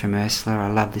in there from Ursula.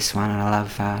 I love this one, and I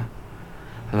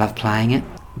love playing it.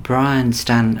 Brian's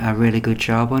done a really good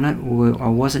job on it. I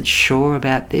wasn't sure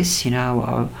about this, you know.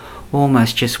 I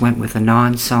almost just went with a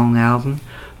 9-song album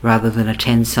rather than a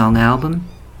 10-song album.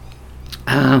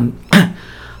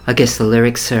 I guess the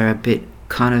lyrics are a bit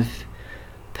kind of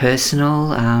personal,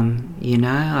 you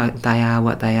know. They are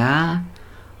what they are,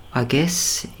 I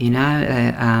guess, you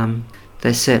know.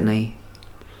 They certainly,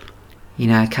 you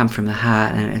know, come from the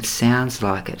heart, and it sounds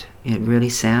like it. It really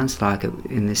sounds like it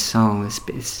in this song.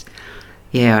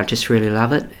 Yeah, I just really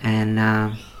love it, and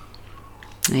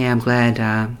yeah, I'm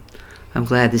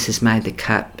glad this has made the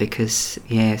cut, because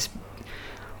yeah, it's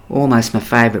almost my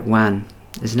favourite one.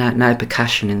 There's no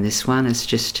percussion in this one.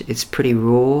 It's pretty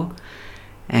raw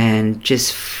and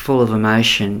just full of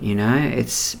emotion, you know.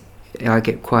 I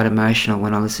get quite emotional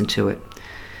when I listen to it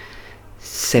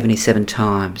 77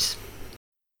 times.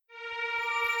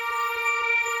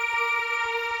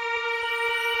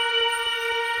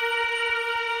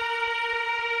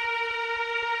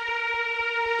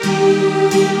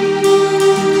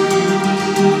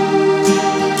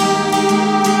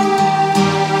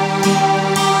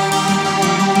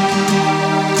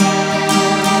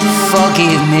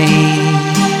 Forgive me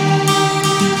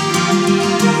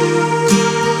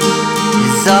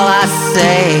is all I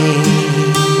say.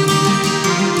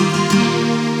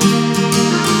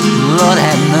 Lord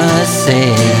have mercy.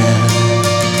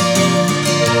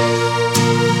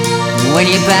 When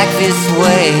you're back this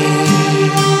way,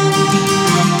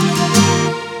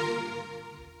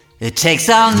 it takes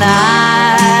all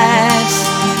night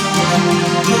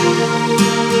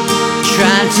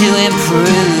trying to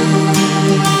improve.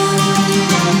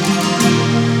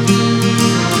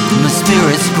 My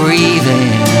spirit's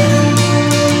grieving,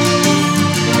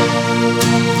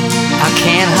 I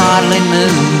can't hardly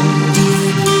move.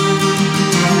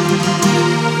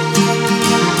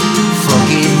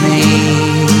 Forgive me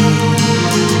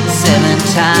 7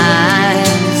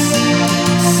 times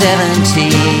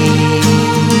 70,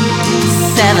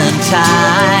 7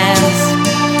 times.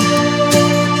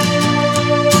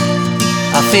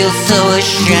 I feel so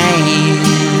ashamed.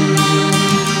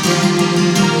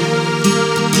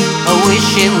 I wish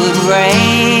it would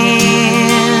rain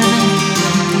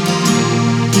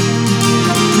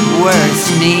where it's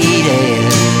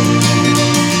needed.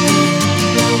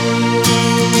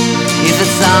 If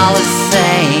it's all the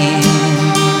same,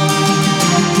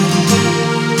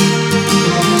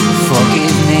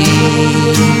 forgive me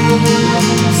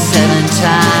 7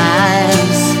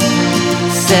 times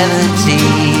 70,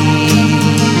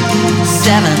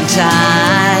 7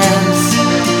 times.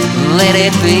 Let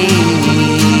it be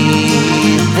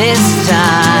this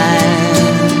time.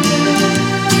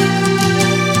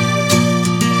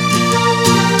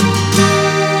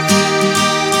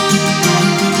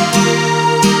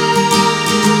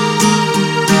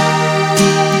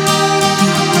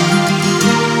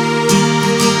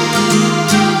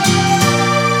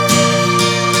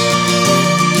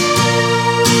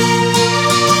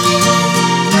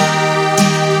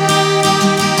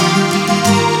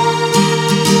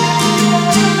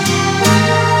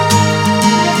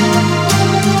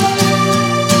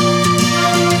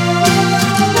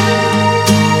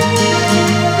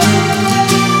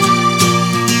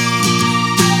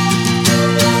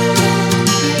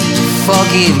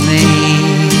 Forgive me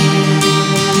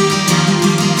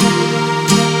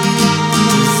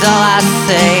is all I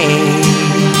say.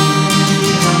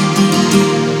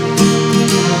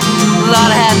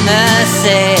 Lord have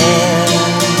mercy.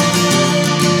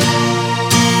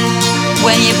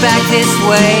 When you're back this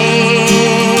way,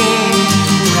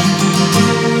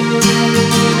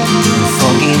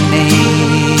 forgive me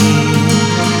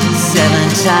 7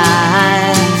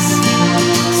 times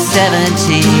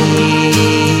 70,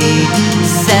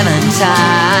 7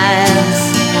 times.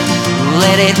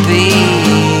 Let it be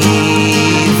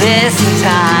this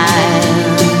time.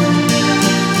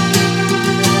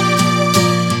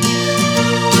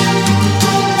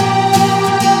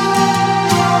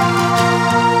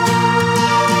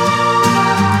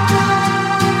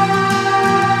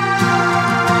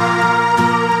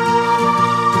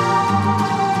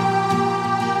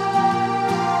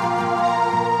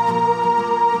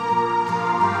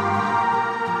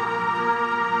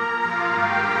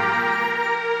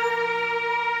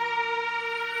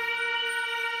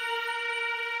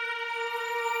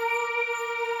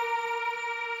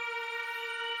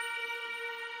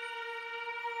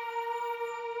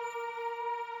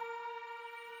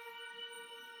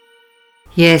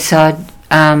 Yes,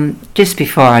 just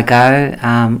before I go,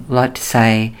 I'd like to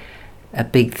say a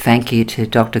big thank you to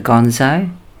Dr. Gonzo,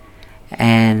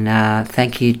 and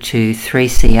thank you to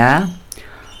 3CR.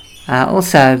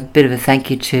 Also, a bit of a thank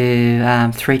you to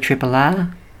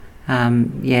 3RRR.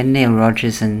 Neil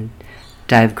Rogers and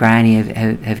Dave Graney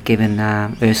have given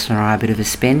Ursula and I a bit of a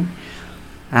spin.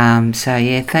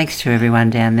 Thanks to everyone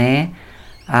down there.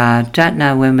 Don't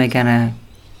know when we're going to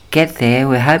get there.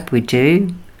 We hope we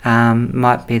do.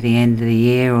 Might be the end of the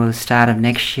year or the start of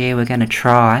next year. We're going to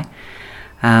try.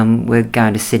 We're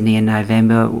going to Sydney in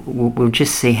November. We'll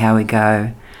just see how we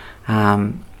go.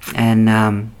 Try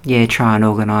and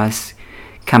organise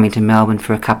coming to Melbourne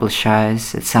for a couple of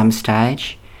shows at some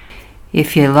stage.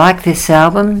 If you like this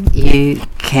album, you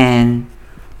can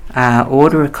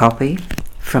order a copy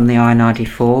from the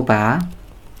I-94 bar.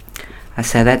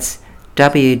 So that's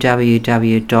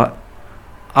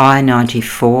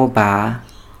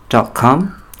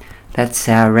www.i94bar.com. That's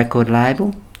our record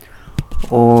label.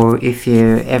 Or if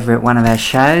you're ever at one of our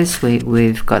shows,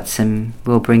 we've got some.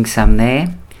 We'll bring some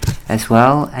there as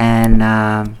well.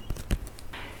 And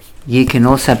you can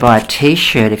also buy a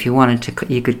T-shirt if you wanted to.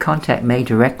 You could contact me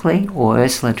directly or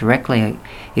Ursula directly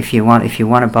if you want. If you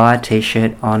want to buy a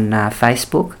T-shirt on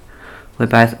Facebook, we're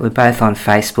both on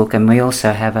Facebook, and we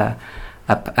also have our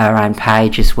own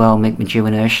page as well, Mick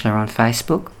Medew Ursula on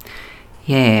Facebook.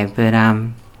 If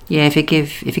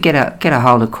you get a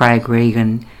hold of Craig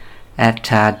Regan at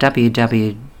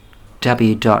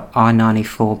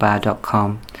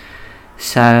www.i94bar.com.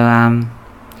 So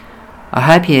I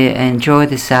hope you enjoy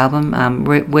this album.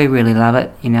 We really love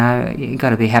it. You've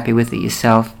got to be happy with it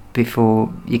yourself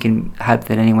before you can hope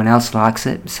that anyone else likes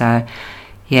it. So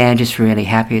just really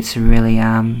happy. It's really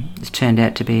it's turned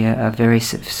out to be a very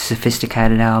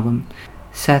sophisticated album.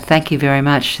 So thank you very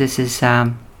much. This is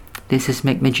Mick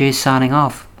Medew signing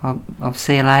off. I'll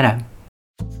see you later.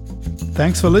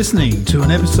 Thanks for listening to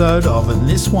an episode of And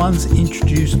This One's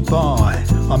Introduced By.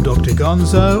 I'm Dr.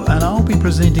 Gonzo, and I'll be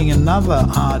presenting another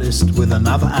artist with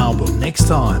another album next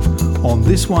time on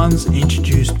This One's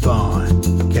Introduced By.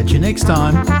 Catch you next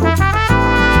time.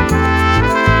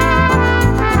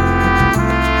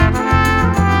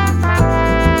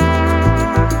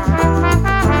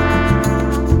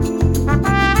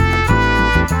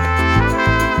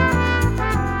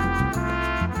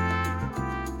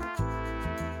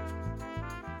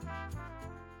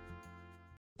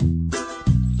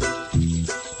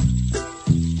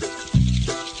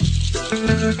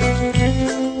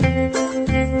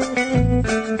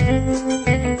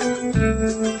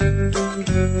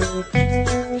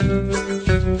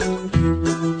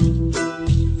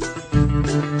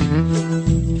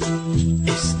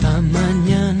 Esta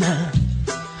mañana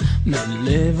me he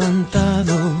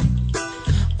levantado.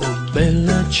 Oh,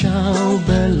 bella ciao,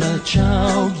 bella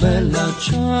ciao, bella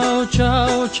ciao,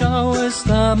 ciao, ciao.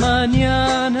 Esta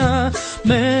mañana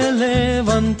me he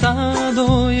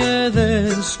levantado y he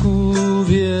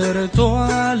descubierto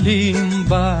al invasor.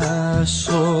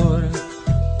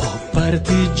 Oh,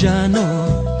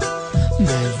 partigiano,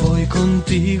 me voy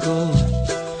contigo.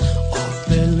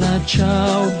 Bella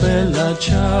ciao, bella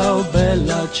ciao,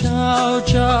 bella ciao,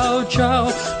 ciao,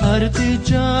 ciao.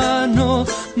 Artillano,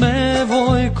 me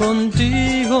voy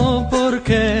contigo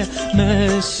porque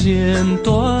me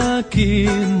siento aquí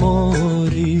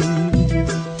morir.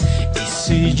 Y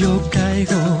si yo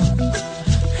caigo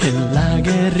en la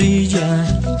guerrilla,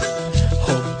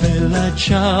 oh bella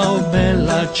ciao,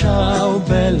 bella ciao,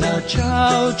 bella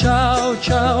ciao, ciao,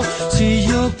 ciao. Si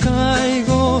yo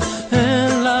caigo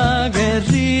en la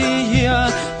guerrilla,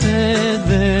 te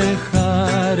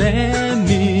dejaré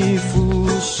mi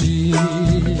fusil.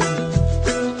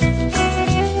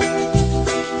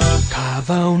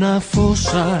 Cava una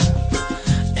fosa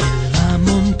en la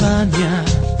montaña.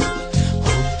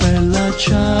 Oh bella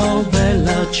ciao,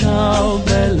 bella ciao,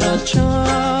 bella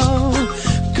ciao.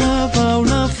 Cava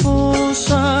una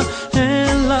fosa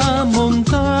en la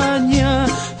montaña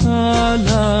a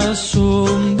la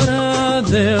sombra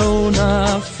de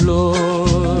una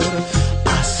flor.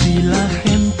 Así la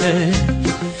gente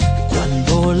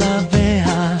cuando la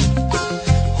vea,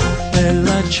 oh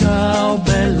bella ciao,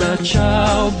 bella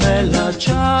ciao, bella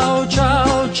ciao,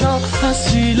 ciao, ciao.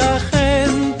 Así la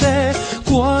gente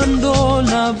cuando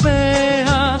la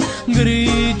vea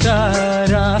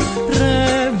gritará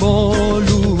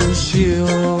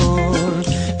revolución.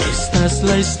 Esta es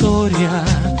la historia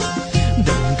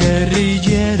de un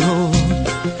guerrillero.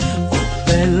 Oh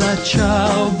bella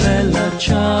ciao, bella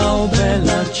ciao,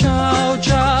 bella ciao,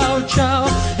 ciao, ciao.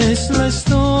 Es la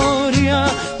historia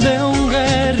de un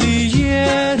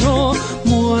guerrillero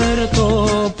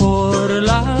muerto por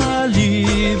la libertad.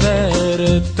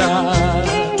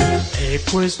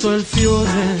 questo è il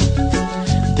fiore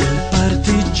del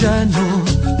partigiano.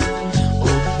 Oh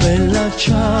bella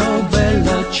ciao,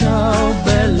 bella ciao,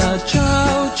 bella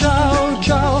ciao, ciao,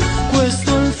 ciao.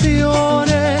 Questo è il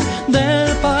fiore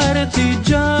del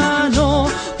partigiano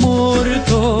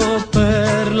morto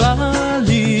per la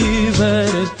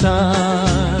libertà.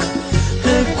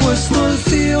 E questo è il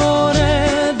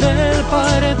fiore del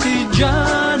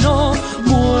partigiano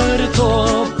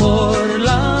muerto por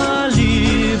la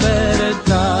libertad.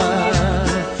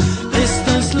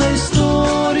 Esta es la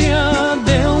historia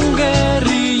de un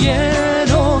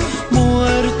guerrillero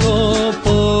muerto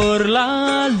por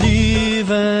la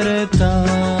libertad.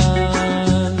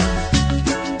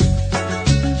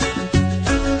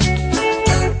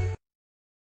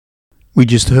 We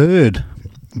just heard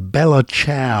Bella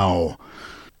Ciao,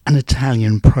 an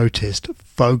Italian protest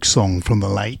folk song from the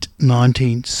late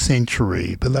 19th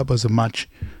century, but that was a much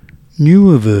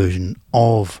newer version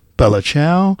of Bella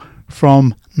Ciao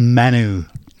from Manu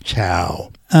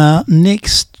Chao.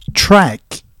 Next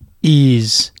track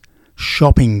is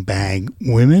Shopping Bag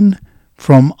Women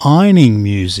from Ironing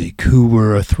Music, who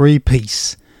were a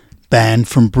three-piece band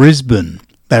from Brisbane.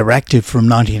 They were active from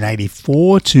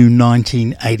 1984 to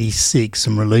 1986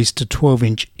 and released a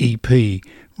 12-inch EP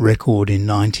record in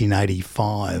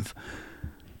 1985.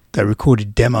 They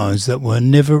recorded demos that were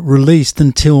never released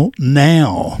until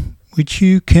now, which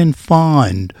you can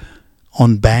find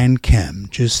on Bandcamp.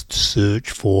 Just search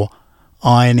for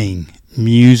Ironing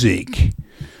Music.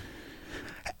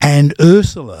 And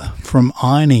Ursula from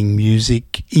Ironing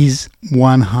Music is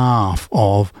one half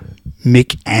of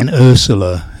Mick and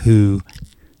Ursula, who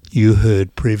you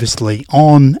heard previously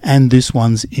on, and this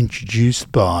one's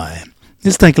introduced by.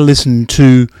 Let's take a listen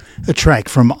to a track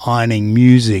from Ironing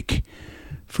Music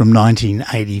from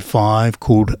 1985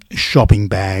 called Shopping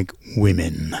Bag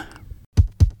Women.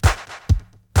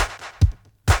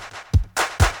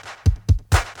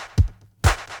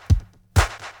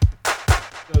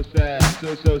 So sad,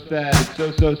 so sad, it's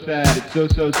so sad, it's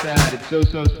so sad, it's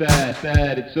so sad,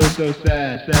 sad, it's so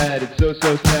sad, sad, it's so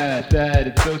sad, sad,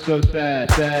 it's so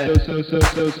sad, sad, so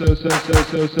sad, it's so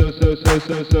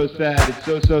sad, it's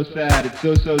so sad, it's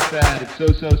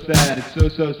so sad, it's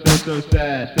so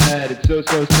sad, sad, it's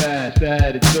so sad,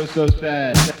 sad, it's so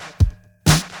sad.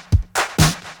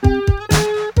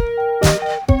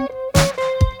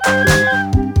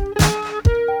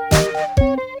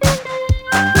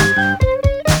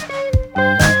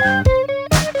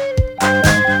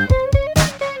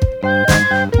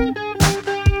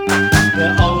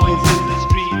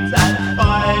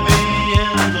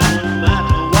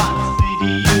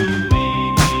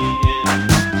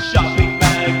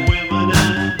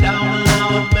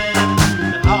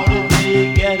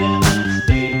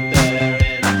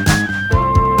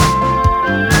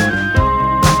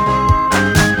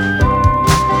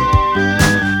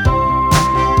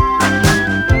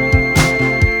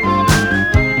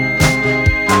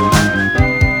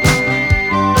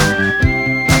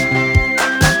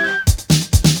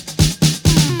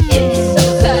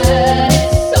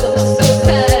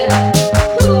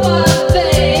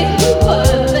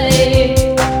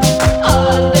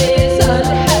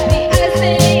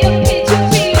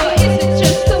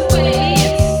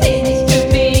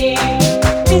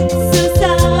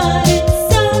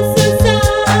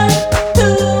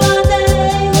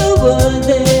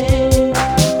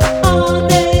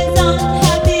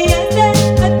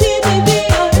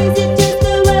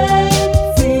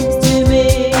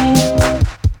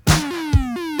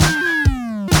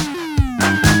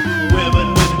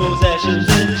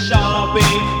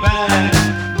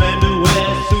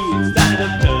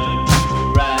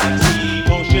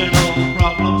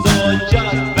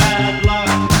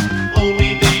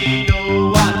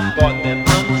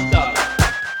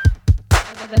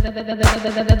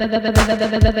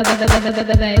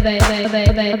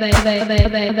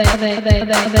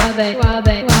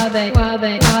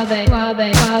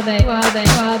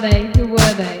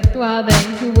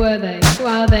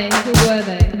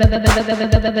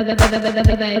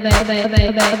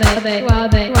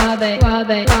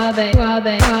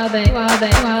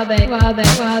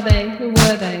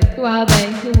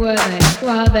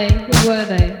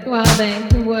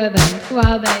 Who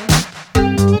were they?